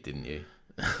make it, didn't you?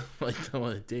 I don't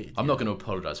want to do. I'm not going to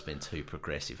apologise for being too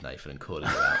progressive, Nathan, and calling you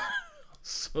out.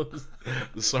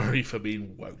 Sorry for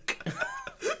being woke.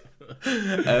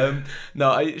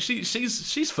 No,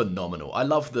 she's phenomenal. I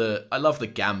love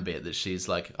the gambit that she's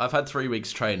like, I've had 3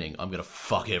 weeks training, I'm gonna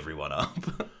fuck everyone up.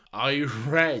 I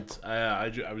read,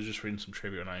 I was just reading some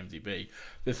trivia on IMDb.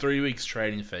 The 3 weeks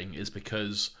training thing is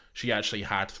because she actually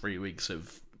had 3 weeks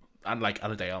of, and like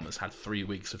Ana de Armas had 3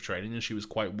 weeks of training, and she was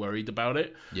quite worried about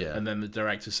it. Yeah. And then the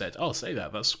director said, "Oh, say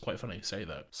that. That's quite funny. Say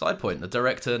that." Side point: the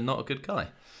director, not a good guy.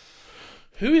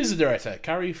 Who is the director?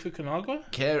 Cary Fukunaga?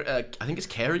 I think it's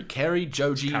Cary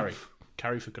Joji.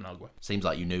 Cary Fukunaga. Seems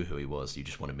like you knew who he was. You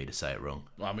just wanted me to say it wrong.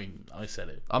 Well, I mean, I said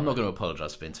it. I'm not going to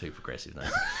apologise for being too progressive now.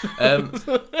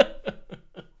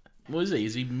 What is he?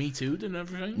 Is he Me Too'd and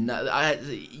everything? No,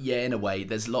 yeah, in a way.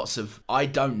 There's lots of. I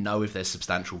don't know if there's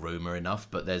substantial rumour enough,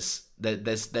 but there's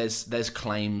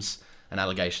claims and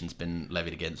allegations been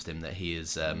levied against him that he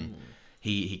is.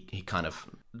 He kind of,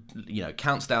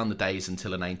 counts down the days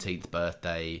until an 18th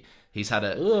birthday. He's had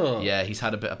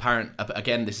a bit apparent.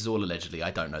 Again, this is all allegedly. I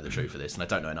don't know the truth of this, and I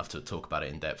don't know enough to talk about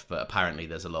it in depth. But apparently,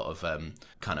 there's a lot of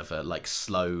kind of like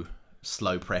slow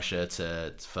pressure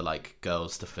for like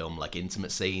girls to film like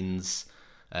intimate scenes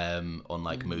on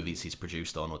like movies he's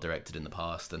produced on or directed in the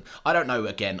past. And I don't know.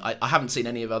 Again, I haven't seen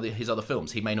any of his other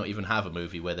films. He may not even have a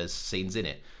movie where there's scenes in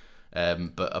it.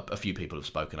 But a few people have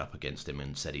spoken up against him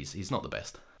and said he's not the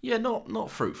best. Yeah,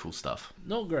 not fruitful stuff.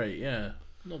 Not great, yeah.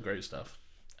 Not great stuff.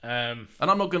 And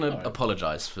I'm not going to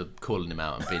apologise for calling him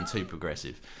out and being too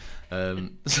progressive.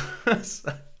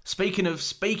 Speaking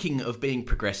of being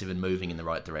progressive and moving in the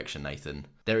right direction, Nathan,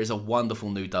 there is a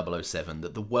wonderful new 007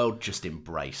 that the world just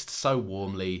embraced so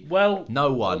warmly. Well,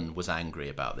 no one was angry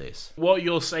about this. What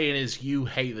you're saying is you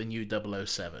hate the new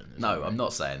 007. No, I'm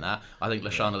not saying that. I think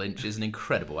Lashana Lynch is an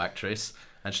incredible actress,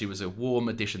 and she was a warm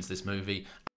addition to this movie.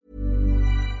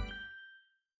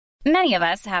 Many of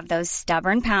us have those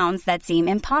stubborn pounds that seem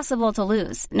impossible to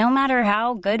lose, no matter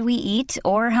how good we eat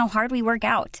or how hard we work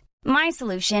out. My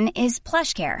solution is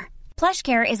PlushCare.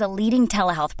 PlushCare is a leading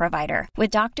telehealth provider with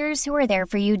doctors who are there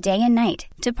for you day and night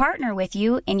to partner with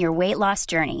you in your weight loss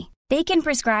journey. They can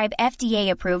prescribe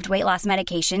FDA-approved weight loss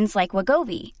medications like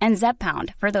Wegovy and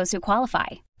Zepbound for those who qualify.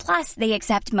 Plus, they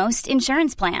accept most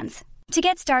insurance plans. To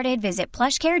get started, visit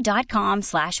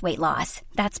plushcare.com/weightloss.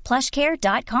 That's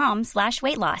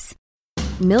plushcare.com/weightloss.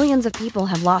 Millions of people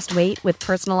have lost weight with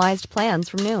personalized plans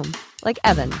from Noom. Like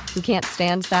Evan, who can't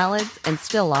stand salads and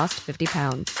still lost 50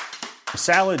 pounds.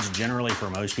 Salads generally for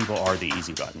most people are the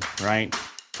easy button, right?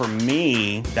 For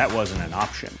me, that wasn't an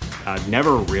option. I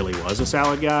never really was a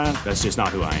salad guy. That's just not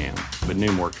who I am. But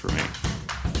Noom worked for me.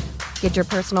 Get your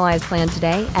personalized plan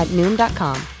today at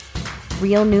Noom.com.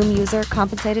 Real Noom user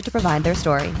compensated to provide their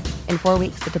story. In 4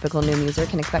 weeks, the typical Noom user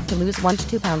can expect to lose 1 to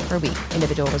 2 pounds per week.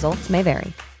 Individual results may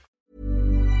vary.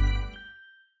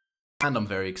 And I'm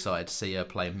very excited to see her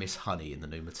play Miss Honey in the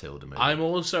new Matilda movie. I'm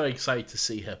also excited to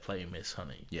see her play Miss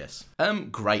Honey. Yes.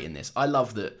 Great in this. I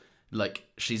love that, like,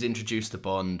 she's introduced to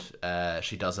Bond.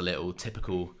 She does a little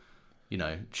typical,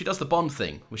 she does the Bond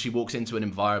thing where she walks into an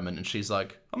environment and she's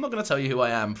like, I'm not going to tell you who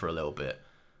I am for a little bit.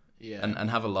 Yeah.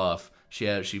 And have a laugh.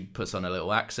 She puts on a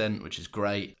little accent, which is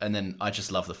great. And then I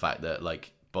just love the fact that,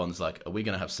 like, Bond's like, are we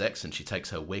going to have sex? And she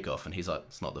takes her wig off, and he's like,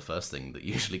 it's not the first thing that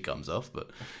usually comes off, but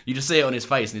you just see it on his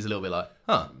face, and he's a little bit like,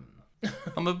 huh,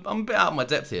 I'm a bit out of my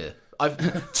depth here.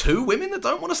 I've 2 women that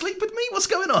don't want to sleep with me? What's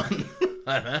going on?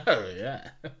 I know,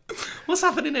 yeah. What's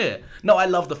happening here? No, I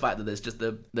love the fact that there's just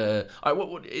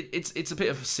it's a bit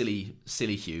of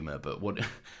silly humour, but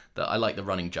that I like the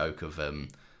running joke of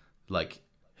like,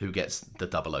 who gets the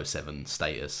 007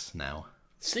 status now.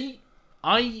 See,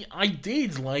 I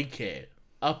did like it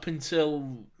up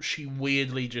until she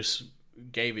weirdly just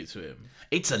gave it to him.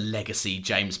 It's a legacy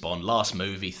James Bond last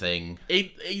movie thing.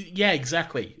 Yeah,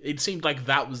 exactly. It seemed like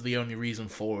that was the only reason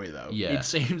for it, though. Yeah. It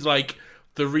seems like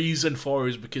the reason for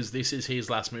it is because this is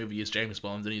his last movie as James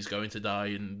Bond, and he's going to die,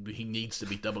 and he needs to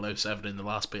be 007 in the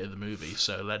last bit of the movie.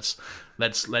 So let's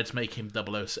make him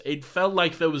 007. It felt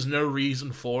like there was no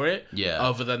reason for it,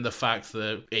 other than the fact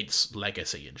that it's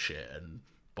legacy and shit and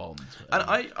Bond. And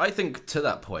I think to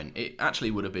that point, it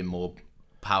actually would have been more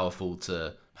powerful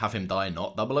to have him die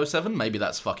not 007. Maybe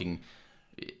that's fucking,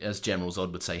 as General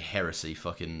Zod would say, heresy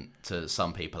fucking to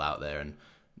some people out there. And,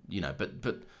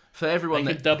 but for everyone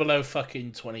like a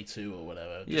 0022 or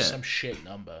whatever. Just some shit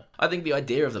number. I think the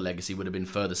idea of the legacy would have been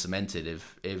further cemented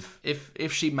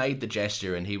if she made the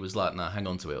gesture and he was like, nah, hang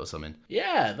on to it or something.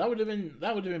 Yeah, that would have been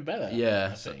better.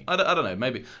 Yeah. I think. I don't know,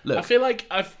 maybe. Look, I feel like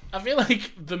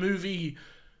the movie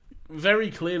very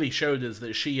clearly showed us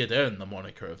that she had earned the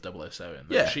moniker of 007.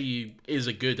 That she is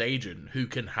a good agent who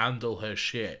can handle her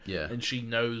shit. Yeah. And she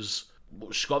knows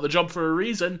she's got the job for a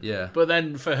reason. Yeah. But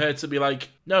then for her to be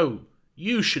like, no,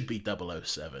 you should be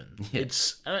 007. Yeah.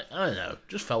 It's, I don't know,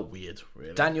 just felt weird,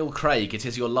 really. Daniel Craig, it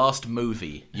is your last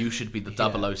movie. You should be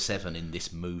the 007 in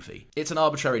this movie. It's an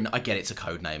arbitrary, I get it's a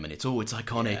code name and it's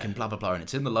iconic and blah, blah, blah, and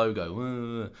it's in the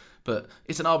logo. But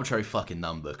it's an arbitrary fucking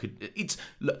number.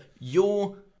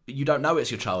 You don't know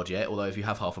it's your child yet, although if you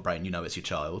have half a brain, you know it's your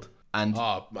child. And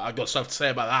I got stuff to say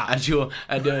about that.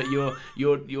 And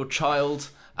your child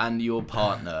and your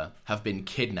partner have been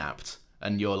kidnapped,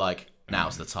 and you're like,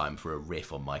 now's the time for a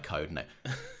riff on my code name.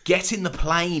 Get in the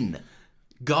plane.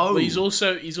 Go. Well, he's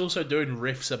also doing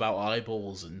riffs about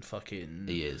eyeballs and fucking.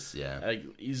 He is, yeah.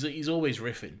 He's always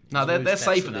riffing. No, they're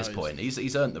safe at this point.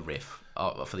 He's earned the riff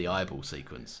for the eyeball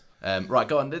sequence. Right,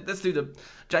 go on. Let's do the.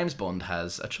 James Bond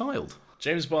has a child.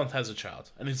 James Bond has a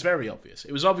child, and it's very obvious.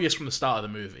 It was obvious from the start of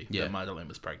the movie that Madeleine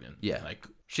was pregnant. Yeah,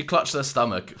 she clutched her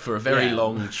stomach for a very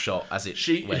long shot as it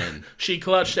went in. She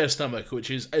clutched her stomach, which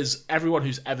is, as everyone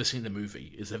who's ever seen the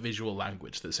movie, is a visual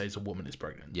language that says a woman is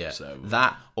pregnant. Yeah, so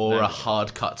that or a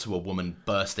hard cut to a woman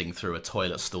bursting through a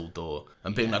toilet stall door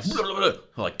and being like, blah, blah, blah.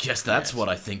 Well, I guess that's what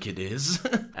I think it is.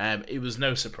 It was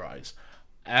no surprise.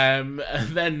 And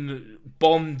then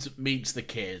Bond meets the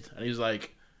kid, and he's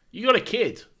like, you got a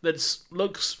kid that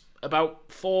looks about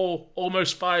 4,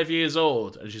 almost 5 years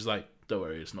old. And she's like, don't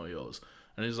worry, it's not yours.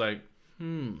 And he's like,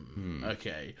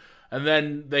 okay. And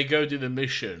then they go do the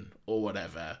mission or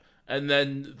whatever. And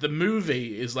then the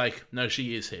movie is like, no,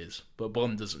 she is his, but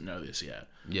Bond doesn't know this yet.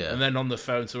 Yeah. And then on the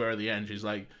phone to her at the end, she's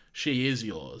like, she is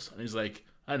yours. And he's like,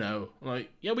 I know. I'm like,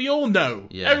 yeah, we all know.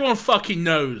 Yeah. Everyone fucking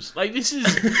knows. Like, this is...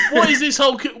 what is this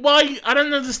whole... why... I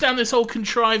don't understand this whole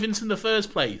contrivance in the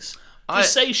first place.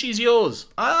 Just say she's yours.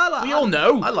 We all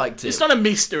know. I liked it. It's not a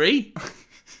mystery.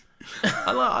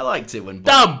 I liked it when...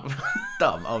 Dumb.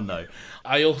 Dumb. Oh, no.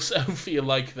 I also feel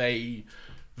like they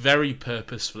very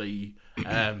purposefully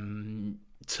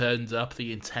turned up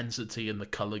the intensity and the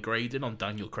colour grading on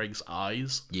Daniel Craig's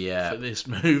eyes for this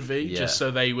movie, just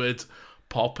so they would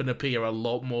pop and appear a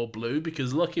lot more blue,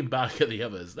 because looking back at the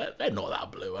others, they're not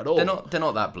that blue at all. They're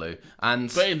not that blue.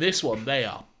 But in this one, they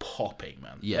are popping,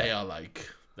 man. Yeah.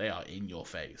 They are in your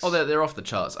face. Oh, they're off the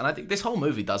charts. And I think this whole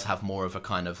movie does have more of a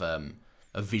kind of a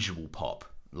visual pop.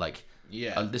 Like,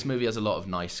 this movie has a lot of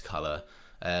nice colour.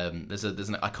 There's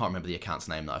an I can't remember the account's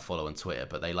name that I follow on Twitter,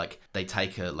 but they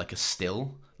take a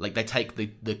still, like they take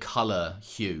the color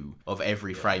hue of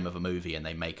every frame of a movie and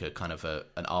they make a kind of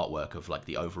an artwork of like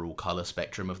the overall color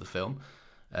spectrum of the film.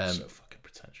 So fucking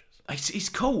pretentious. It's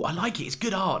cool. I like it. It's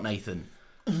good art, Nathan.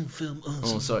 Film.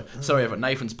 Oh, sorry, everyone.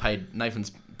 Nathan's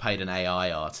paid an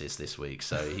AI artist this week,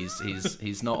 so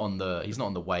he's not on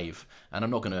the wave, and I'm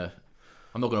not gonna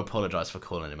apologise for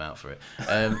calling him out for it.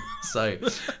 I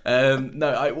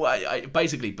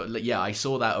basically, but yeah, I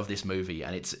saw that of this movie,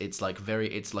 and it's like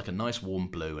a nice warm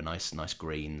blue, a nice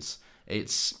greens.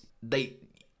 They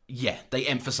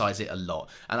emphasise it a lot,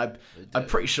 and I'm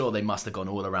pretty sure they must have gone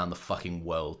all around the fucking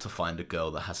world to find a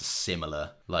girl that has a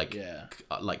similar like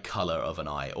colour of an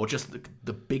eye, or just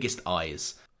the biggest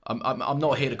eyes. I'm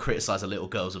not here to criticise a little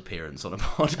girl's appearance on a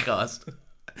podcast,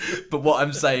 but what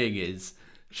I'm saying is,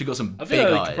 she got some big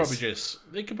eyes.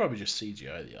 They could probably just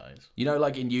CGI the eyes. You know,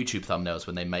 like in YouTube thumbnails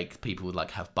when they make people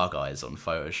like have bug eyes on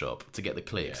Photoshop to get the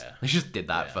clicks. Yeah. They just did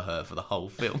that for her for the whole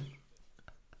film.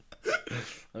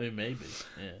 I mean, maybe.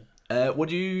 Yeah. What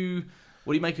do you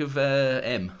make of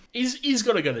M? He's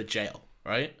got to go to jail,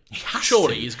 right?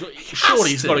 Surely he's got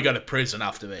to go to prison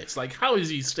after this. Like, how's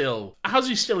he still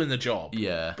in the job?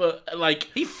 Yeah. But like,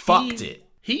 he fucked it.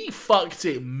 He fucked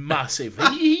it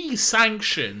massively. He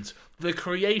sanctioned the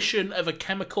creation of a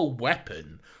chemical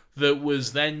weapon that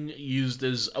was then used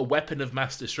as a weapon of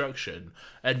mass destruction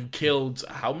and killed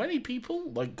how many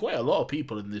people? Like, quite a lot of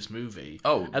people in this movie.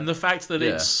 Oh. And the fact that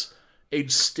it's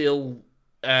still...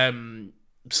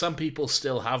 some people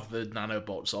still have the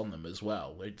nanobots on them as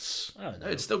well. I don't know.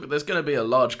 It's still... There's going to be a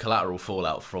large collateral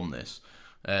fallout from this.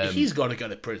 He's got to go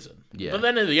to prison. Yeah. But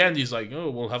then at the end, he's like,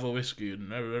 oh, we'll have a whiskey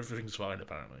and everything's fine,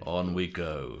 apparently. On we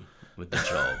go with the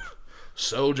job.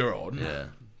 Soldier on. Yeah,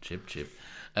 chip.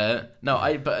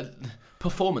 But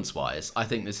performance-wise, I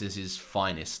think this is his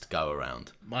finest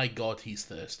go-around. My God, he's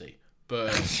thirsty.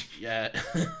 But, yeah.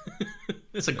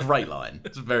 It's a great line.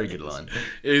 It's a very good line.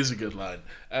 It is a good line.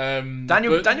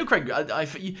 Daniel Craig,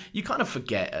 you kind of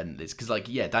forget, and it's because, like,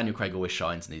 yeah, Daniel Craig always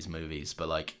shines in these movies, but,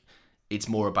 like, it's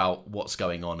more about what's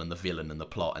going on and the villain and the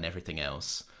plot and everything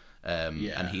else.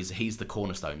 And he's the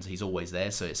cornerstones. He's always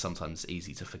there, so it's sometimes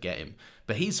easy to forget him.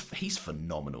 But he's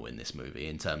phenomenal in this movie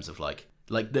in terms of like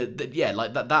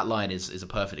that line is a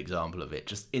perfect example of it.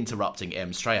 Just interrupting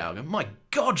M straight out, going, "My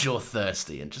God, you're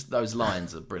thirsty," and just those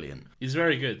lines are brilliant. He's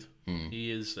very good.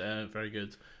 He is very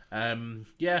good. M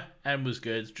was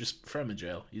good. Just throw him in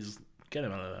jail. Get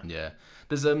him out of there. Yeah.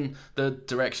 There's the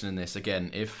direction in this again.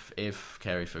 If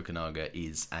Cary Fukunaga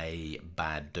is a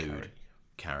bad dude,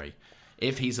 Cary.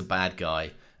 If he's a bad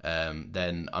guy,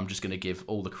 then I'm just going to give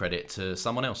all the credit to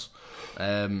someone else.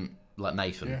 Like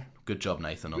Nathan. Yeah. Good job,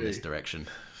 Nathan, on this direction.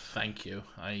 Thank you.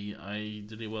 I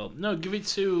did it well. No, give it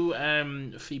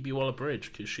to Phoebe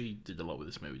Waller-Bridge, because she did a lot with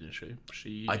this movie, didn't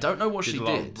she? I don't know what she did. A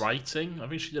lot of writing. I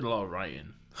think she did a lot of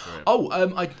writing.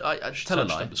 I tell a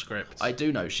lie. The script. I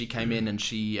do know she came in and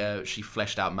she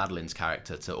fleshed out Madeline's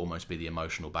character to almost be the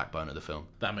emotional backbone of the film.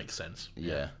 That makes sense.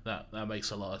 Yeah. That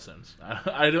makes a lot of sense.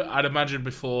 I'd imagine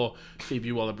before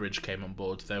Phoebe Waller-Bridge came on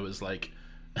board, there was like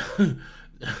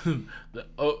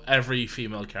every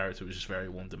female character was just very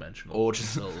one-dimensional.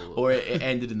 Or it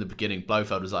ended in the beginning.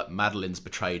 Blofeld was like, Madeline's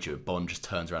betrayed you, and Bond just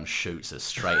turns around and shoots her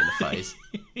straight in the face.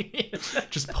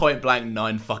 Just point blank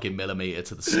 9 fucking millimeter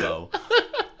to the skull.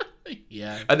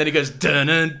 Yeah. And then he goes dun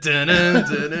dun dun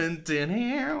dun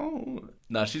dun.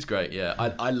 No, she's great. Yeah,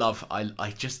 I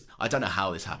don't know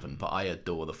how this happened, but I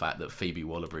adore the fact that Phoebe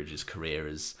Waller-Bridge's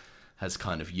career has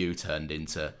kind of U-turned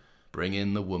into bring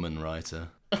in the woman writer.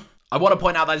 I want to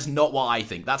point out that is not what I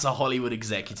think. That's a Hollywood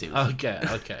executive. Okay.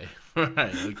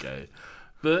 Right, okay.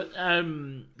 But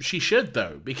she should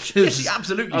though, because she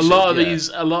absolutely a should, lot of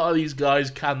yeah. these guys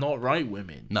cannot write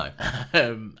women. No.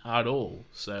 At all.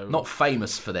 So Not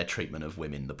famous for their treatment of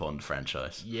women, the Bond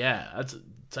franchise. yeah, I'd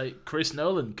say Chris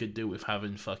Nolan could do with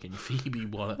having fucking Phoebe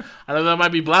Waller. I know that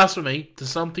might be blasphemy to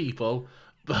some people,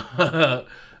 but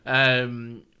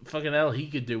fucking hell, he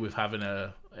could do with having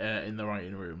her in the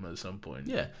writing room at some point.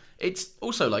 Yeah. It's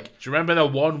also like... Do you remember the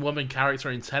one woman character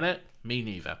in Tenet? Me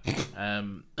neither.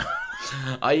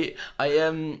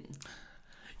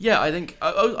 Yeah, I think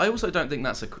I also don't think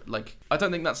that's I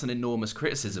don't think that's an enormous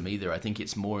criticism either. I think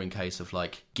it's more in case of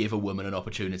like give a woman an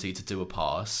opportunity to do a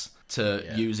pass, to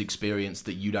use experience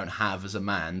that you don't have as a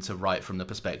man to write from the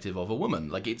perspective of a woman.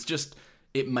 Like it's just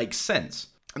it makes sense.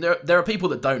 And there are people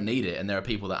that don't need it, and there are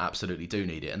people that absolutely do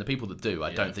need it. And the people that do,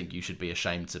 I don't think you should be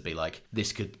ashamed to be like,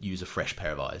 this could use a fresh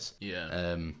pair of eyes.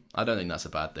 Yeah. I don't think that's a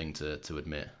bad thing to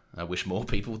admit. I wish more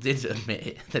people did admit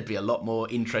it. There'd be a lot more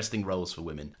interesting roles for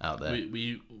women out there.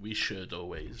 We should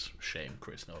always shame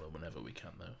Chris Nolan whenever we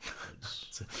can,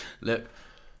 though. Look,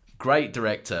 great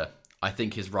director. I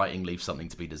think his writing leaves something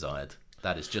to be desired.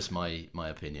 That is just my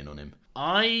opinion on him.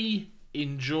 I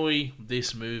enjoy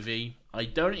this movie. I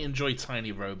don't enjoy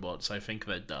tiny robots. I think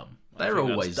they're dumb. They're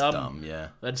always dumb, yeah.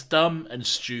 That's dumb and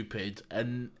stupid,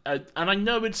 and I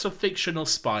know it's a fictional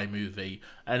spy movie,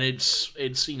 and it's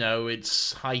you know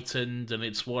it's heightened and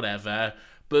it's whatever,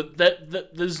 but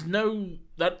there's no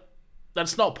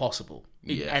that's not possible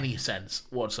in any sense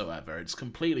whatsoever. It's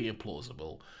completely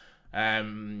implausible.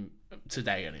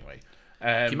 Today anyway.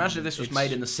 Can you imagine if this was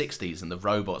made in the 60s and the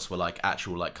robots were like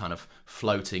actual like kind of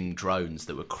floating drones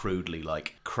that were crudely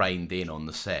like craned in on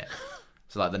the set?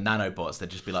 So like the nanobots, they'd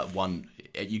just be like one...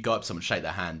 You go up to someone, shake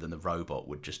their hand, and the robot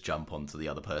would just jump onto the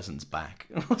other person's back.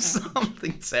 Or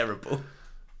something terrible.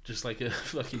 Just like a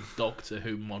fucking Doctor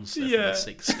Who monster from the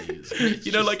 60s.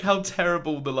 You know like how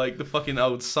terrible the fucking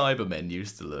old Cybermen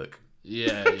used to look?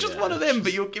 Yeah, just one of them,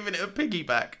 but you're giving it a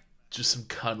piggyback. Just some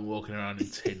cunt walking around in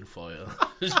tinfoil.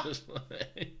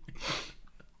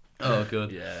 Oh,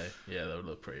 good. Yeah, that would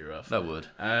look pretty rough. That would.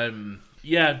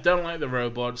 Yeah, don't like the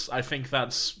robots. I think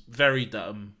that's very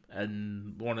dumb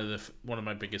and one of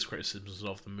my biggest criticisms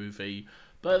of the movie.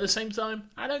 But at the same time,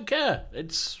 I don't care.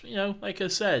 It's like I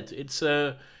said, it's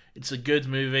a good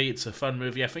movie. It's a fun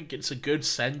movie. I think it's a good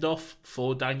send off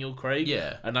for Daniel Craig.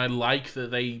 Yeah, and I like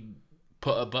that they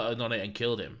put a button on it and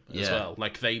killed him as well.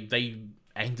 Like they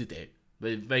ended it.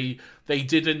 They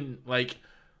didn't like.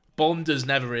 Bond has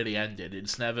never really ended.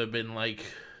 It's never been like,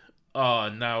 oh,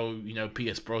 now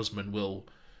Pierce Brosnan will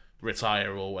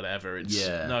retire or whatever.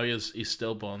 No, he's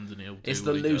still Bond and he'll. It's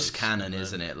the loose canon,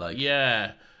 isn't it? Like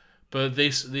but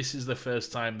this is the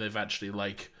first time they've actually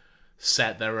like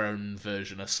set their own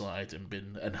version aside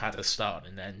and had a start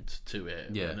and end to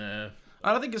it. Yeah, and,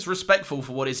 I don't think it's respectful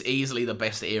for what is easily the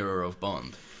best era of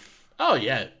Bond. Oh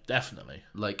yeah, definitely.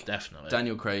 Definitely.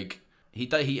 Daniel Craig.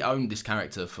 He owned this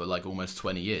character for like almost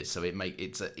 20 years, so I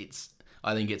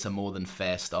think it's a more than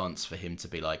fair stance for him to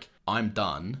be like, I'm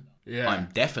done. Yeah. I'm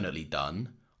definitely done.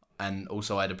 And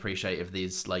also I'd appreciate if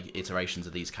these like iterations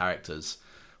of these characters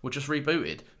were just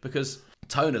rebooted, because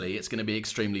tonally it's going to be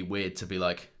extremely weird to be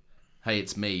like, hey,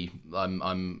 it's me.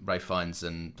 I'm Ralph Fiennes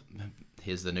and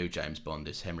here's the new James Bond,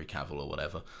 it's Henry Cavill or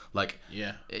whatever. Like,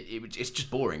 it's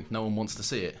just boring. No one wants to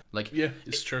see it. Like,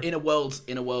 it's true. In a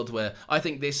world where I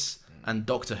think this and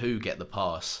Doctor Who get the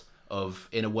pass of,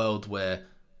 in a world where,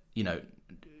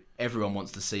 everyone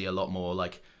wants to see a lot more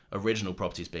like original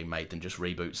properties being made than just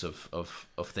reboots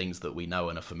of things that we know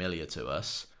and are familiar to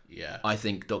us. Yeah. I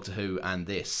think Doctor Who and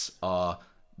this are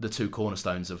the two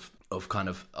cornerstones of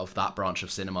that branch of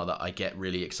cinema that I get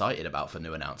really excited about for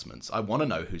new announcements. I want to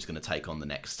know who's going to take on the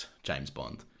next James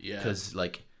Bond. Yeah. Because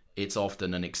it's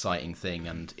often an exciting thing,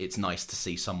 and it's nice to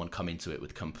see someone come into it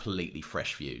with completely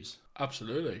fresh views.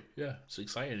 Absolutely, yeah. It's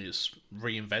exciting. It's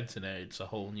reinventing it. It's a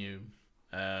whole new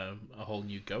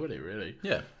go at it, really.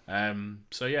 Yeah.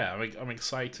 So yeah, I'm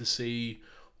excited to see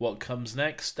what comes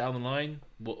next down the line,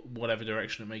 whatever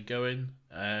direction it may go in.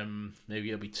 Maybe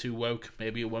it'll be too woke.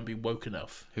 Maybe it won't be woke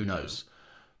enough. Who knows?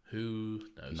 Who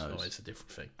knows? Oh, it's a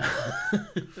different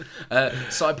thing.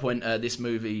 Side point, this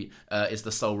movie is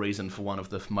the sole reason for one of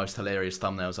the most hilarious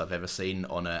thumbnails I've ever seen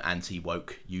on an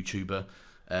anti-woke YouTuber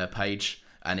page.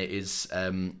 And it is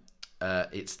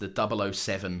it's the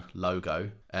 007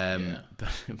 logo,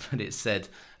 but it said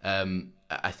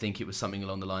I think it was something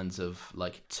along the lines of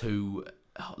like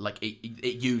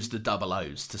it used the double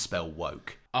O's to spell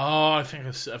woke. Oh, I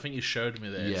think you showed me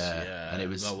this. Yeah, and it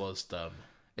was, that was dumb.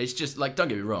 It's just like, don't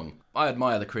get me wrong, I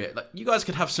admire the creator. Like, you guys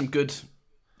could have some good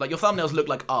Like, your thumbnails look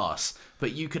like arse,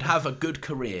 but you could have a good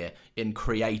career in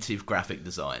creative graphic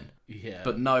design. Yeah.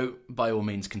 But no, by all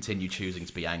means, continue choosing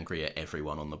to be angry at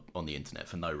everyone on the internet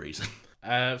for no reason.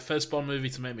 First Bond movie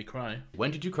to make me cry.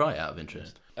 When did you cry out of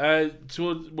interest?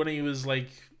 When he was like,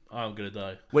 oh, I'm gonna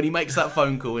die. When he makes that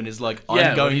phone call and is like,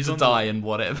 I'm going to die and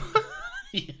whatever.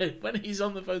 Yeah, when he's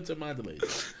on the phone to Madeline.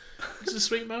 It's a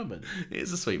sweet moment. It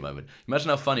is a sweet moment. Imagine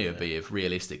how funny it would be if,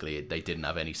 realistically, they didn't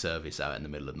have any service out in the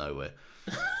middle of nowhere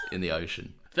in the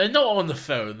ocean. They're not on the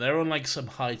phone. They're on, like, some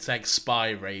high-tech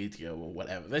spy radio or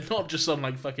whatever. They're not just on,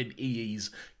 like, fucking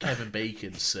EE's Kevin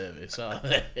Bacon service, are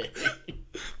they?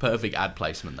 Perfect ad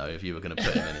placement, though, if you were going to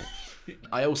put him in it.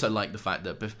 I also like the fact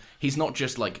that he's not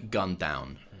just, like, gunned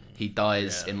down. He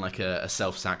dies in, like, a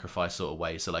self-sacrifice sort of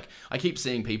way. So, like, I keep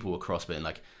seeing people across being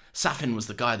like, Safin was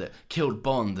the guy that killed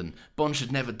Bond and Bond should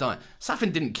never die.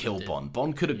 Safin didn't kill Bond.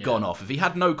 Bond could have gone off. If he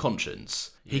had no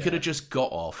conscience, he could have just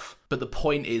got off. But the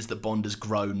point is that Bond has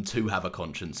grown to have a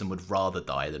conscience and would rather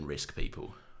die than risk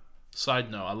people.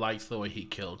 Side note, I liked the way he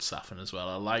killed Safin as well.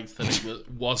 I liked that it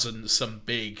wasn't some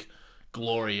big,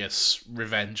 glorious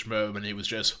revenge moment. It was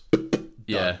just...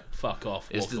 Yeah. Fuck off,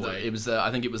 walk away. It was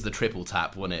I think it was the triple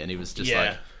tap, wasn't it? And he was just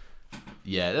like...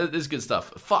 Yeah, there's good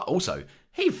stuff. Also...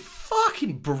 He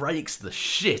fucking breaks the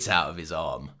shit out of his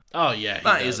arm. Oh yeah,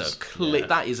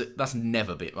 that's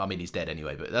never been. I mean, he's dead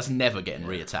anyway, but that's never getting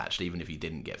reattached, even if he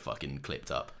didn't get fucking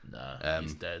clipped up. Nah,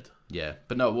 he's dead. Yeah,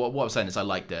 but no. What I'm saying is, I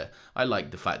like the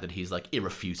fact that he's like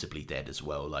irrefutably dead as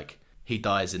well. Like he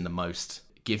dies in the most.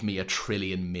 Give me 1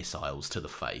 trillion missiles to the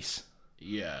face.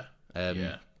 Yeah.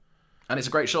 And it's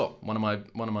a great shot. One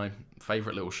of my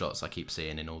favourite little shots I keep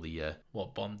seeing in all the.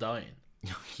 What, Bond dying?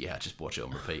 Yeah, just watch it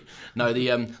on repeat. No,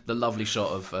 the lovely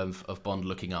shot of Bond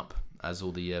looking up as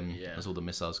all the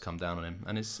missiles come down on him,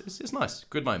 and it's nice,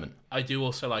 good moment. I do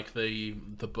also like the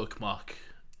bookmark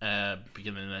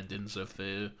beginning and endings of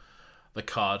the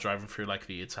car driving through like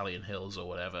the Italian hills or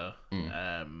whatever,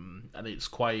 and it's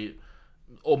quite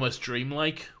almost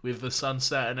dreamlike with the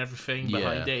sunset and everything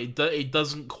behind it. It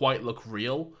doesn't quite look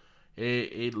real.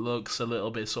 It looks a little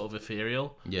bit sort of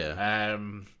ethereal. Yeah.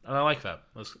 And I like that.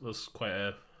 That's quite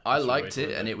a... I liked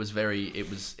it, and it was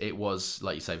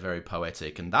like you say, very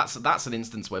poetic, and that's an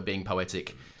instance where being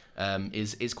poetic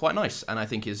is quite nice, and I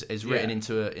think is written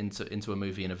into a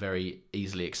movie in a very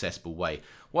easily accessible way.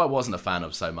 What I wasn't a fan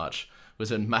of so much was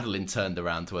when Madeline turned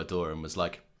around to her door and was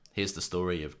like, "Here's the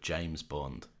story of James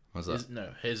Bond." I was like, "No,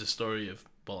 here's a story of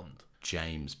Bond."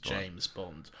 James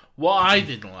Bond. What I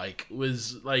didn't like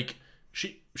was like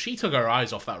she took her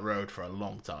eyes off that road for a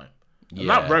long time. And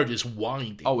that road is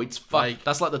winding. Oh, it's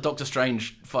that's like the Doctor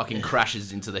Strange fucking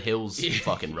crashes into the hills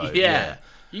fucking road. Yeah.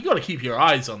 You got to keep your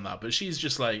eyes on that, but she's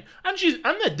just like, and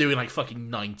they're doing like fucking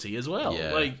 90 as well.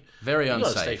 Yeah. Like very you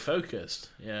unsafe. Gotta stay focused.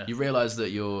 Yeah. You realise that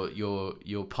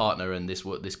your partner and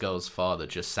this girl's father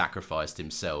just sacrificed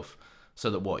himself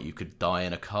so that you could die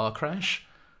in a car crash.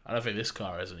 I don't think this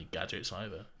car has any gadgets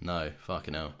either. No,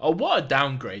 fucking hell. Oh, what a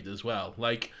downgrade as well.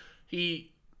 Like, we're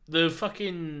just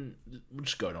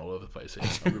going all over the place here.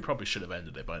 We probably should have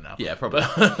ended it by now. Yeah, probably.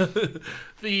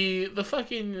 But he's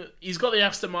got the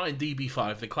Aston Martin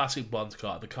DB5, the classic Bond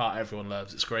car, the car everyone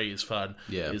loves. It's great, it's fun.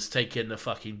 Yeah. He's taking the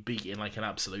fucking beating like an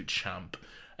absolute champ.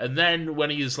 And then when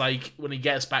he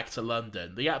gets back to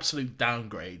London, the absolute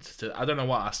downgrade to, I don't know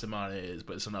what Aston Martin it is,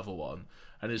 but it's another one.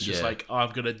 And it's just like, I'm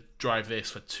going to drive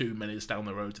this for 2 minutes down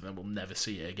the road and then we'll never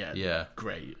see it again. Yeah.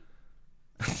 Great.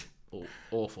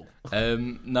 Awful.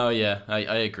 No, yeah, I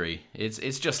agree.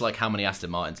 It's just like how many Aston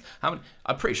Martins. I'm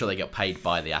pretty sure they get paid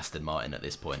by the Aston Martin at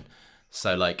this point.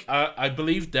 So like, I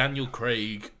believe Daniel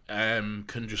Craig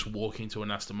can just walk into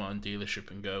an Aston Martin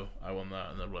dealership and go, "I want that,"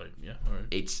 and they're like, "Yeah, all right."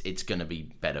 It's gonna be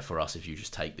better for us if you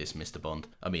just take this,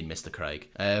 Mr. Craig.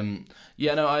 I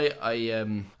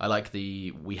like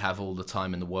the "we have all the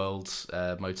time in the world"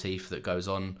 motif that goes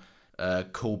on.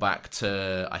 Callback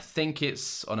to, I think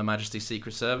it's On Her Majesty's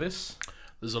Secret Service.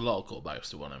 There's a lot of callbacks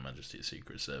to On Her Majesty's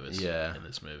Secret Service in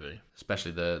this movie.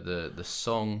 Especially the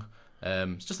song.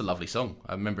 It's just a lovely song.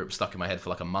 I remember it was stuck in my head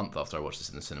for like a month after I watched this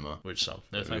in the cinema. Which song?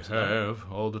 No Thanks. We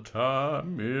have all the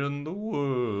time in the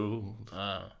world.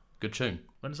 Good tune.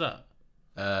 When's that?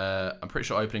 I'm pretty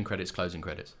sure opening credits, closing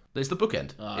credits. There's the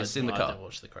bookend. It's in the car. I didn't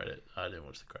watch the credits.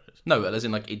 No, as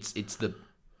in like it's the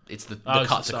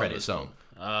cut to credit song.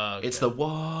 Okay. It's the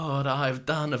what I've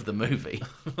done of the movie.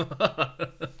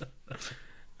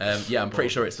 I'm pretty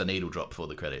sure it's the needle drop before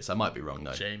the credits. I might be wrong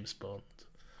though. James Bond.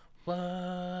 What?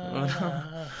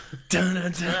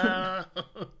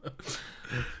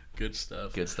 Good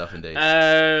stuff. Good stuff indeed.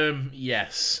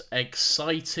 Yes,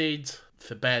 excited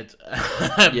to bed.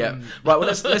 Yeah. Right. Well,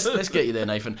 let's get you there,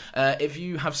 Nathan. If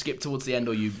you have skipped towards the end,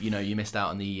 or you missed out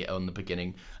on the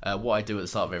beginning, what I do at the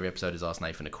start of every episode is ask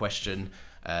Nathan a question.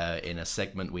 In a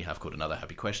segment we have called Another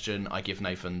Happy Question. I give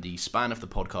Nathan the span of the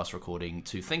podcast recording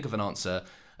to think of an answer,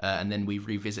 and then we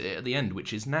revisit it at the end,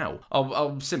 which is now.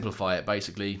 I'll simplify it,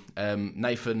 basically.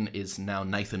 Nathan is now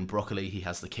Nathan Broccoli. He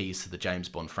has the keys to the James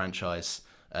Bond franchise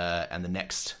and the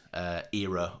next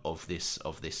era of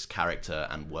this character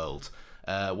and world.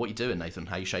 What you doing, Nathan?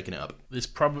 How you shaking it up? This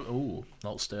probably... Ooh,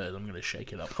 not stirred. I'm going to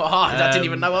shake it up. I didn't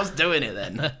even know I was doing it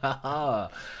then.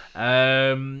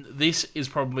 This is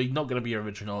probably not going to be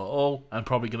original at all, and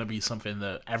probably going to be something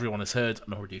that everyone has heard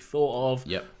and already thought of.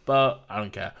 Yep. But I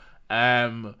don't care.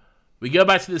 We go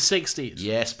back to the 60s.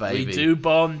 Yes, baby. We do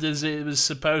Bond as it was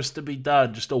supposed to be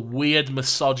done. Just a weird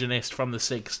misogynist from the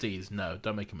 60s. No,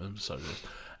 don't make him a misogynist.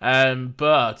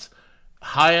 But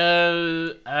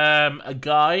hire a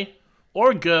guy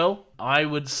or a girl. I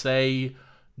would say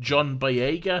John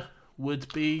Boyega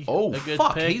would be a good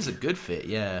pick. He's a good fit,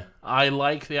 yeah. I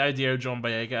like the idea of John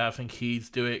Boyega. I think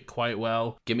he'd do it quite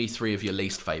well. Give me 3 of your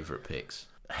least favourite picks.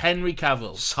 Henry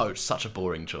Cavill. Such a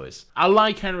boring choice. I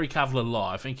like Henry Cavill a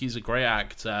lot. I think he's a great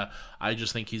actor. I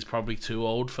just think he's probably too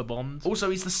old for Bond. Also,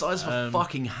 he's the size of a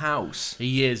fucking house.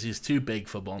 He is. He's too big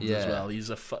for Bond as well. He's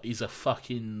a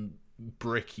fucking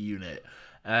brick unit.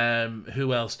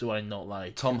 Who else do I not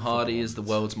like? Tom Hardy is the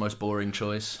world's most boring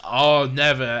choice. Oh,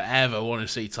 never ever want to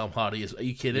see Tom Hardy. Are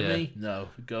you kidding me? No,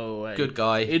 go away. Good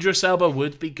guy. Idris Elba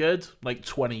would be good, like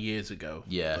 20 years ago.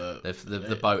 Yeah,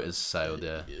 the boat has sailed.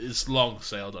 Yeah, it's long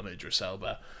sailed on Idris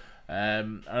Elba.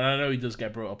 And I know he does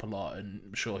get brought up a lot, and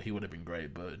I'm sure he would have been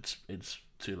great, but it's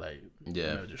too late.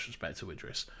 Yeah, no disrespect to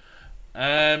Idris.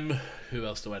 Who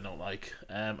else do I not like?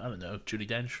 I don't know. Judi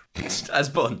Dench as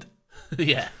Bond.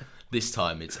 Yeah. This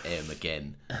time it's M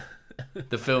again.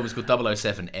 The film is called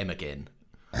 007 M again.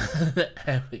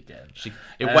 M again.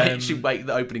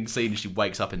 The opening scene, she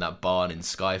wakes up in that barn in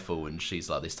Skyfall, and she's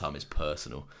like, "This time it's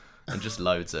personal," and just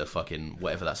loads of fucking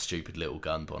whatever that stupid little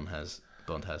gun Bond has.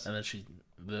 And then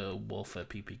the Walther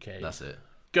PPK. That's it.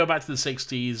 Go back to the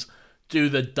 60s. Do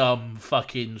the dumb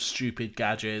fucking stupid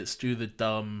gadgets. Do the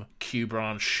dumb Q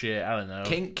branch shit. I don't know.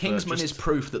 Kingsman is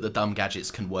proof that the dumb gadgets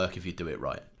can work if you do it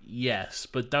right. Yes,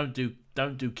 but don't do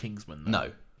Kingsman. Though.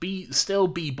 No. Still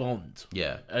be Bond.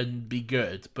 Yeah. And be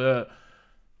good, but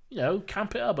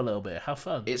camp it up a little bit. Have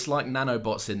fun. It's like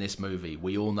nanobots in this movie.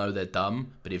 We all know they're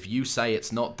dumb, but if you say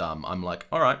it's not dumb, I'm like,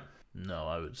 all right. No,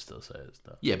 I would still say it's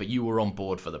dumb. Yeah, but you were on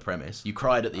board for the premise. You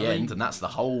cried at the end, and that's the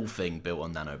whole thing built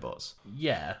on nanobots.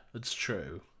 Yeah, that's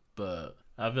true, but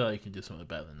I feel like you can do something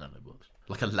better than nanobots.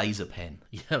 Like a laser pen.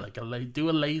 Yeah, do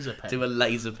a laser pen. Do a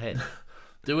laser pen.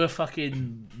 Do a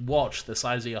fucking watch the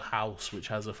size of your house, which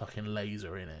has a fucking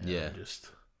laser in it. Yeah. Just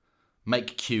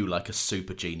make Q like a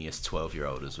super genius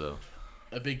 12-year-old as well.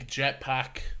 A big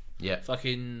jetpack. Yeah.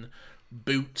 Fucking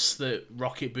boots,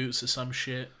 rocket boots or some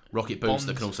shit. Rocket boots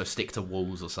that can also stick to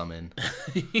walls or something.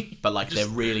 But they're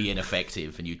really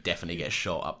ineffective, and you definitely get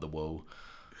shot up the wall.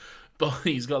 But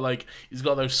he's got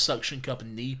those suction cup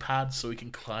knee pads so he can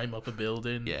climb up a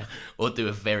building. Yeah. Or do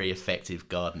a very effective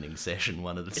gardening session,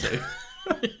 one of the two.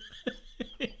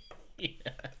 Yeah.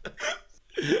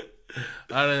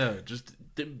 I don't know. Just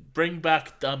bring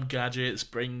back dumb gadgets.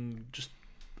 Just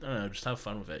have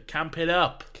fun with it. Camp it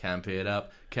up. Camp it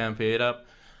up. Camp it up.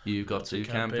 You've got to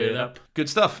camp it up. Good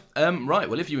stuff. Right,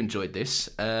 well, if you enjoyed this,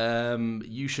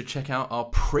 you should check out our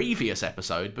previous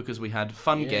episode, because we had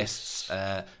fun guests,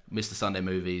 Mr. Sunday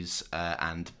Movies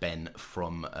and Ben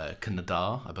from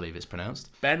Canada, I believe it's pronounced.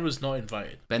 Ben was not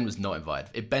invited. Ben,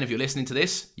 if you're listening to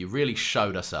this, you really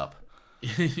showed us up.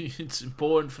 It's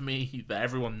important for me that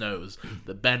everyone knows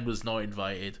that Ben was not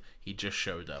invited. He just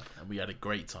showed up, and we had a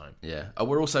great time. Yeah.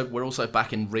 We're also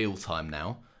back in real time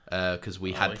now. Because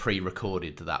we had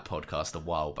pre-recorded that podcast a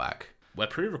while back. We're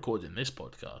pre-recording this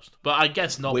podcast, but I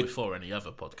guess not before any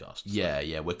other podcasts.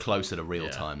 Yeah, we're closer to real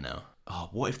time now. Oh,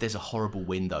 what if there's a horrible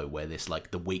window where this,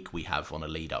 the week we have on a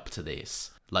lead up to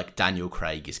this, Daniel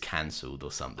Craig is cancelled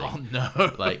or something? Oh no!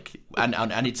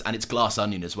 And it's Glass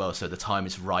Onion as well, so the time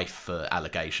is rife for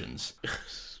allegations.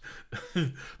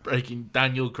 Breaking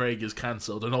Daniel Craig is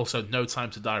cancelled, and also No Time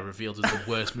to Die revealed as the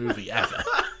worst movie ever.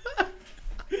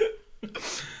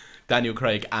 Daniel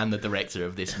Craig and the director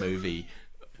of this movie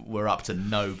were up to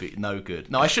no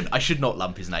good. No, I should not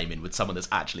lump his name in with someone that's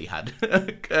actually had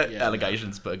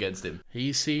allegations put against him.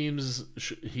 He seems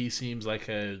like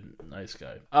a nice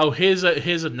guy. Oh, here's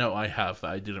a note I have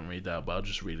that I didn't read out, but I'll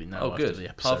just read it now. Oh, good. The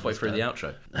episode halfway through the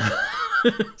outro.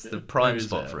 It's the prime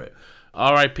spot for it.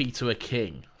 R.I.P. to a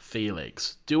king.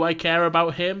 Felix. Do I care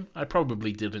about him? I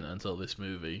probably didn't until this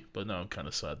movie, but now I'm kind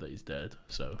of sad that he's dead.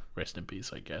 So rest in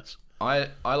peace, I guess. I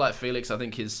like Felix. I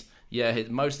think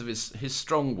most of his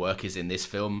strong work is in this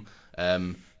film.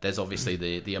 There's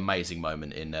obviously the amazing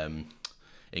moment in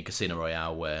Casino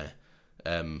Royale where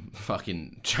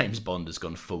fucking James Bond has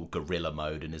gone full gorilla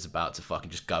mode and is about to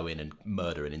fucking just go in and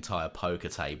murder an entire poker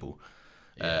table.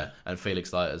 And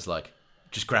Felix Leiter's like,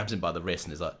 just grabs him by the wrist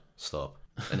and is like, stop.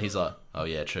 And he's like, oh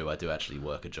yeah, true, I do actually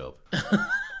work a job.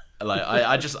 Like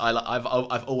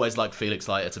I've always liked Felix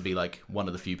Leiter to be like one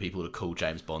of the few people to call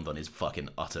James Bond on his fucking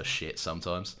utter shit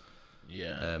sometimes.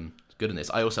 Yeah. Good in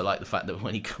this. I also like the fact that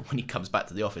when he comes back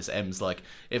to the office, M's like,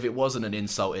 if it wasn't an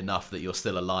insult enough that you're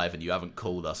still alive and you haven't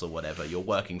called us or whatever, you're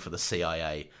working for the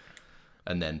CIA.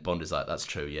 And then Bond is like, that's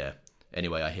true, yeah.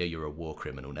 Anyway, I hear you're a war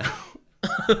criminal now.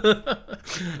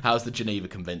 How's the Geneva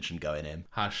Convention going, M?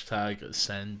 Hashtag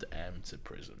send M to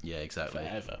prison. Yeah, exactly.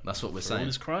 Forever. That's what we're for saying. all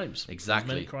his crimes.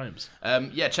 Exactly. Many crimes.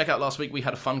 Yeah, check out last week. We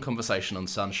had a fun conversation on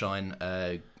Sunshine.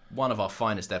 One of our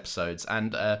finest episodes.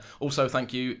 And also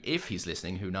thank you, if he's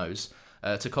listening, who knows,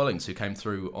 to Collins, who came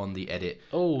through on the edit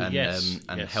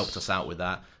and helped us out with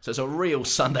that. So it's a real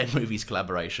Sunday Movies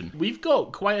collaboration. We've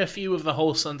got quite a few of the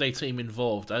whole Sunday team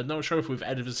involved. I'm not sure if we've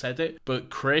ever said it,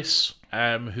 but Chris,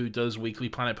 who does Weekly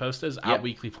Planet Posters, at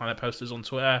Weekly Planet Posters on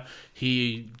Twitter,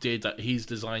 he's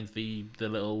designed the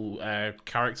little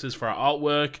characters for our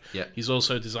artwork. Yeah. He's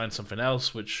also designed something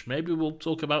else, which maybe we'll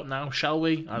talk about now, shall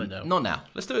we? I don't know. Not now.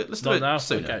 Let's do it now?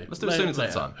 sooner. Okay. Let's do it sooner at the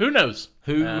time. Who knows?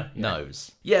 Who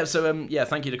knows? Yeah, so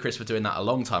thank you to Chris for doing that a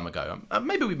long time ago.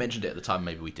 Maybe we mentioned it at the time,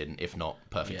 maybe we didn't. If not,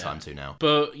 perfect time to now.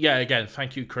 But yeah, again,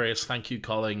 thank you, Chris. Thank you,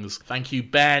 Collins. Thank you,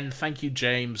 Ben. Thank you,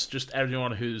 James. Just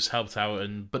everyone who's helped out.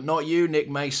 But not you, Nick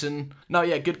Mason. No,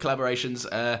 yeah, good collaborations.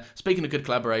 Speaking of good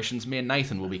collaborations, me and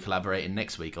Nathan will be collaborating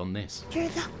next week on this. You're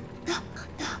the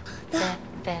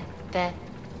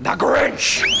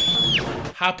Grinch!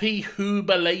 Happy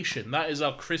Hubilation. That is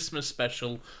our Christmas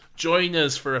special. Join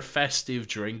us for a festive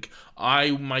drink.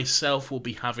 I myself will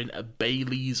be having a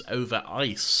Bailey's over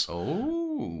ice.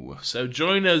 Oh. So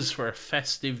join us for a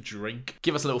festive drink.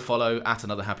 Give us a little follow at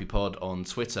Another Happy Pod on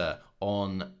Twitter,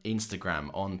 on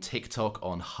Instagram, on TikTok,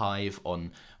 on Hive,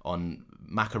 on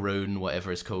Macaroon,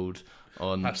 whatever it's called.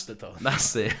 On Mastodon.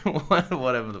 That's it.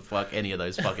 Whatever the fuck any of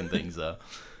those fucking things are.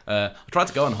 I tried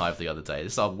to go on Hive the other day.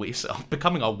 This is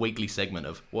becoming our weekly segment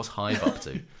of what's Hive up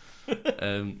to.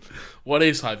 What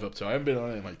is Hive up to? I haven't been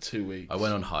on it in like 2 weeks. I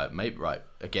went on Hive. Maybe right.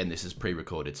 Again, this is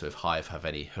pre-recorded, so if Hive have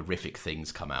any horrific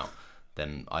things come out,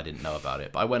 then I didn't know about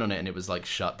it. But I went on it and it was like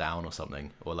shut down or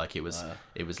something, or like it was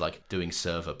like doing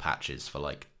server patches for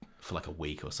like a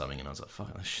week or something. And I was like, fuck,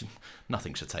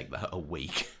 nothing should take that a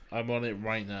week. I'm on it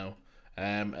right now.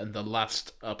 And the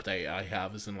last update I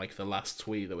have is in like the last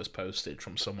tweet that was posted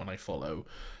from someone I follow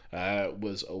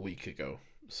was a week ago.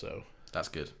 So that's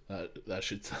good. That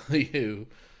should tell you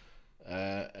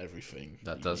everything.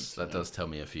 That does tell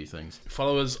me a few things.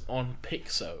 Follow us on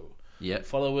Pixo. Yep.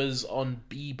 Follow us on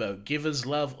Bebo. Give us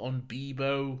love on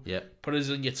Bebo. Yep. Put us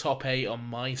in your top 8 on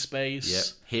MySpace. Yep.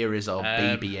 Here is our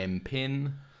BBM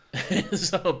pin.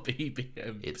 It's our BBM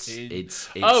pin. It's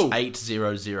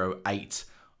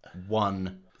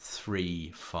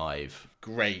 80081135.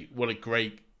 Great. What a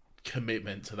great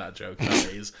commitment to that joke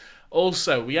that is.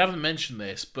 Also, we haven't mentioned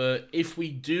this, but if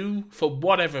we do, for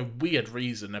whatever weird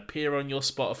reason, appear on your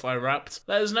Spotify Wrapped,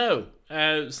 let us know.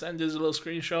 Send us a little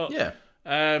screenshot. Yeah.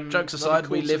 Jokes aside,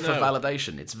 we live for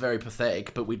validation. It's very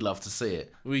pathetic, but we'd love to see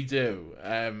it. We do.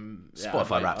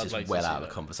 Spotify Wrapped is well out of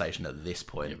the conversation at this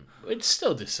point. Yeah. It's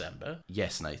still December.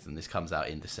 Yes, Nathan, this comes out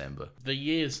in December. The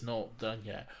year's not done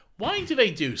yet. Why do they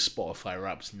do Spotify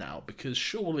Wraps now? Because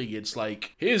surely it's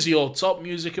like, here's your top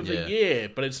music of the year,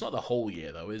 but it's not the whole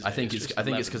year though, is it? I think it's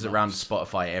because around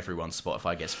Spotify, everyone's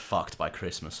Spotify gets fucked by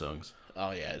Christmas songs.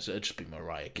 Oh yeah, it'd just be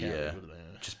Mariah Carey. Yeah,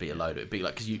 just be a load of it. Be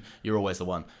like, because you're always the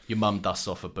one. Your mum dusts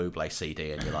off a Bublé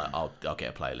CD, and you're like, I'll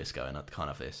get a playlist going. I can't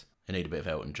have this. I need a bit of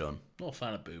Elton John. Not a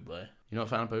fan of Bublé. You're not a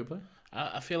fan of Bublé?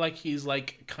 I feel like he's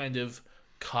like kind of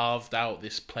carved out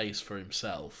this place for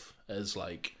himself as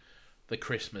like the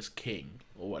Christmas king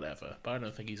or whatever, but I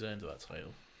don't think he's earned that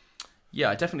title. Yeah,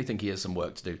 I definitely think he has some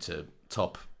work to do to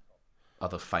top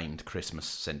other famed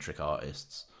Christmas-centric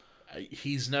artists.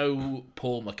 He's no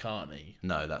Paul McCartney.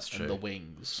 No, that's true. And the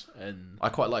Wings. And I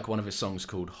quite like one of his songs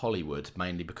called Hollywood,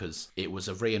 mainly because it was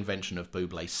a reinvention of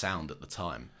Bublé's sound at the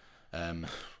time.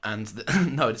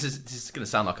 No, this is going to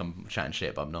sound like I'm chatting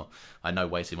shit, but I'm not. I know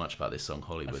way too much about this song,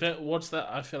 Hollywood. What's that?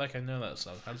 I feel like I know that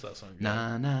song. How does that song go?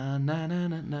 Na na na na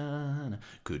na na.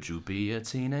 Could you be a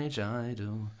teenage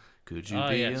idol? Could you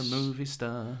be a movie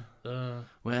star?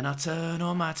 When I turn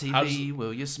on my TV,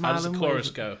 will you smile? How does the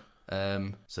chorus go?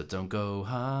 So don't go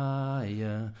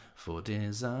higher for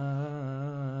desire.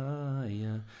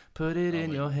 Put it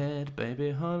in your head,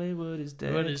 baby. Hollywood is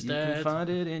dead. You can find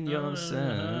it in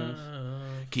yourself.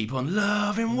 Keep on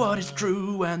loving what is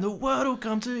true, and the world will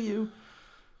come to you.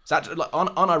 It's actually, like,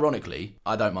 unironically,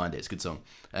 I don't mind it. It's a good song.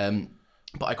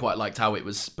 But I quite liked how it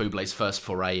was Bublé's first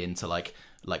foray into like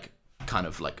kind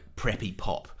of like preppy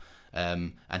pop.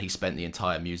 And he spent the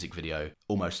entire music video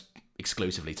almost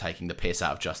exclusively taking the piss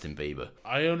out of Justin Bieber.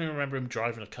 I only remember him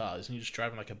driving a car. Isn't he just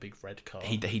driving like a big red car?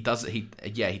 He does. So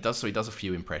he does a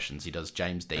few impressions. He does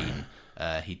James Dean.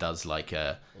 He does like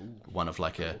one of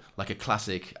like a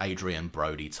classic Adrian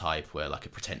Brody type, where like a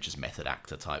pretentious method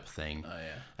actor type thing. Oh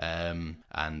yeah.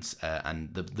 And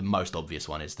the most obvious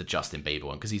one is the Justin Bieber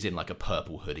one, because he's in like a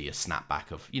purple hoodie, a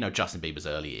snapback of Justin Bieber's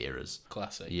early eras.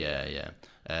 Classic. Yeah.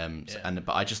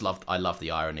 But I love the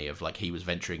irony of like he was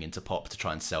venturing into pop to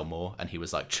try and sell more, and he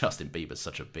was like, Justin Bieber's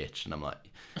such a bitch, and I'm like,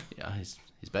 yeah, he's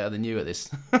better than you at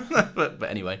this. but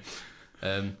anyway.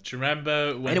 Do you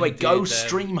remember when go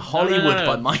stream Hollywood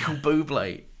by Michael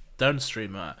Bublé. Don't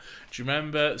stream that. Do you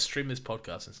remember stream this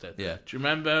podcast instead? Yeah. Do you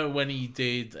remember when he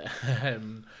did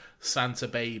Santa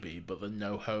Baby but the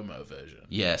no homo version?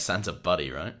 Yeah, Santa Buddy,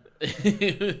 right?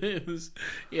 It was,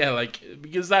 yeah, like,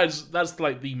 because that's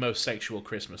like the most sexual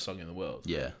Christmas song in the world.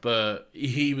 Yeah. But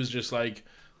he was just like,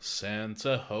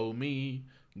 Santa homie,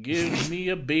 give me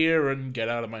a beer and get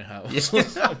out of my house. Or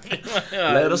something like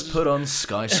that. Let us put on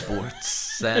Sky Sports,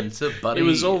 Santa Buddy. It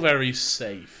was all very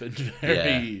safe and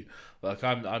very like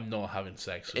I'm not having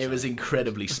sex. It was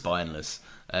incredibly spineless.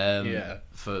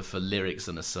 For lyrics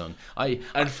and a song.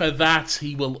 And for that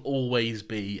he will always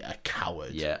be a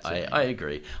coward. Yeah, I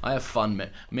agree. I have fun.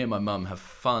 Me and my mum have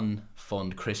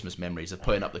fond Christmas memories of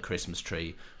putting up the Christmas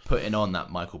tree, putting on that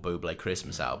Michael Bublé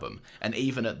Christmas album, and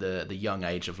even at the young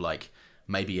age of like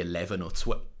maybe 11 or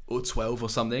 12 or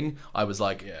something, I was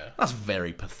like, that's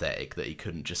very pathetic that he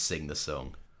couldn't just sing the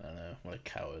song. I know, what a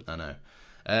coward. I know.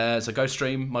 So go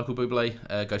stream Michael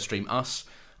Bublé, go stream us,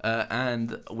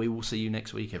 and we will see you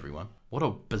next week, everyone. What a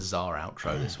bizarre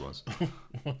outro this was.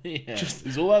 Yeah.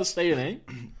 Is all that staying in?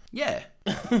 Yeah.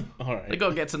 All right. They got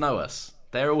to get to know us.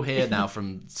 They're all here now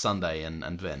from Sunday and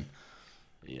then.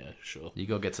 Yeah, sure. You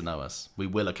got to get to know us. We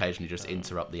will occasionally just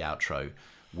interrupt the outro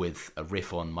with a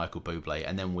riff on Michael Bublé,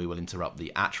 and then we will interrupt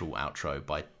the actual outro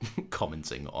by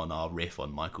commenting on our riff on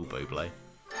Michael Bublé.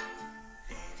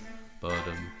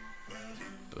 Ba-dum,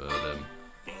 ba-dum,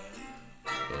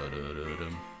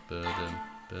 ba-da-da-dum, ba-dum,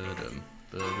 ba-dum,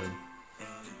 ba-dum,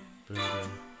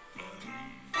 ba-dum.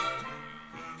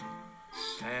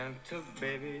 Santa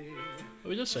baby,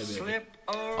 We just say baby.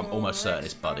 I'm almost certain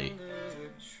it's Buddy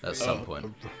at some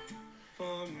point.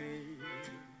 for me.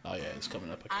 Oh yeah, it's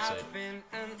coming up. I can see it. I've been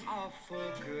an awful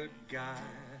good guy,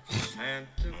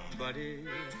 Santa buddy,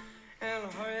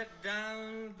 and hurry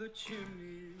down the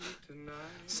chimney tonight.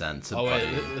 Santa Oh wait,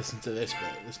 Buddy. listen to this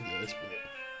bit. Listen to this bit.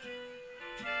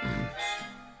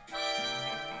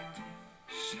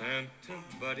 Santa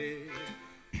buddy,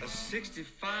 a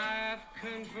 65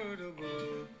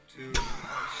 convertible to a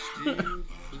steel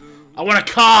blue. I want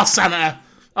a car, Santa.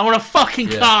 I want a fucking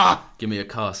car. Give me a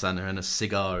car, Santa, and a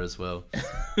cigar as well.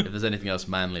 If there's anything else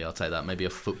manly, I'll take that. Maybe a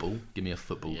football. Give me a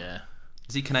football. Yeah.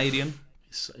 Is he Canadian?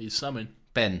 He's summon.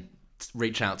 Ben,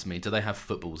 reach out to me. Do they have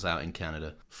footballs out in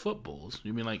Canada? Footballs?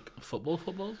 You mean like footballs?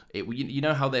 You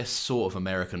know how they're sort of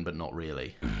American, but not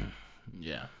really?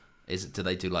 Yeah. Do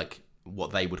they do like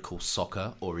what they would call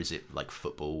soccer, or is it like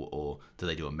football, or do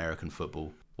they do American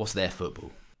football? What's their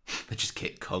football? They just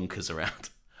kick conkers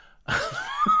around.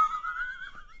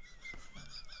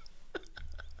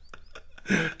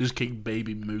 Just kick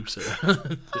baby moose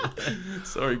around.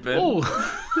 Sorry, Ben. Oh.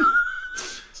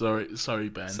 Sorry,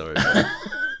 Ben. Sorry, Ben.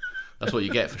 That's what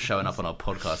you get for showing up on our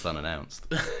podcast unannounced.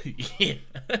 Yeah.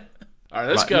 All right,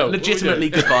 let's go. Legitimately,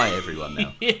 goodbye, everyone.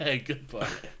 Now. Yeah, goodbye.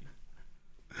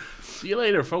 See you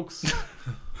later, folks.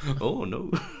 Oh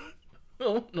no.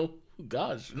 Oh no,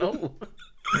 gosh, no.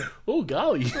 Oh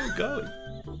golly, Oh golly.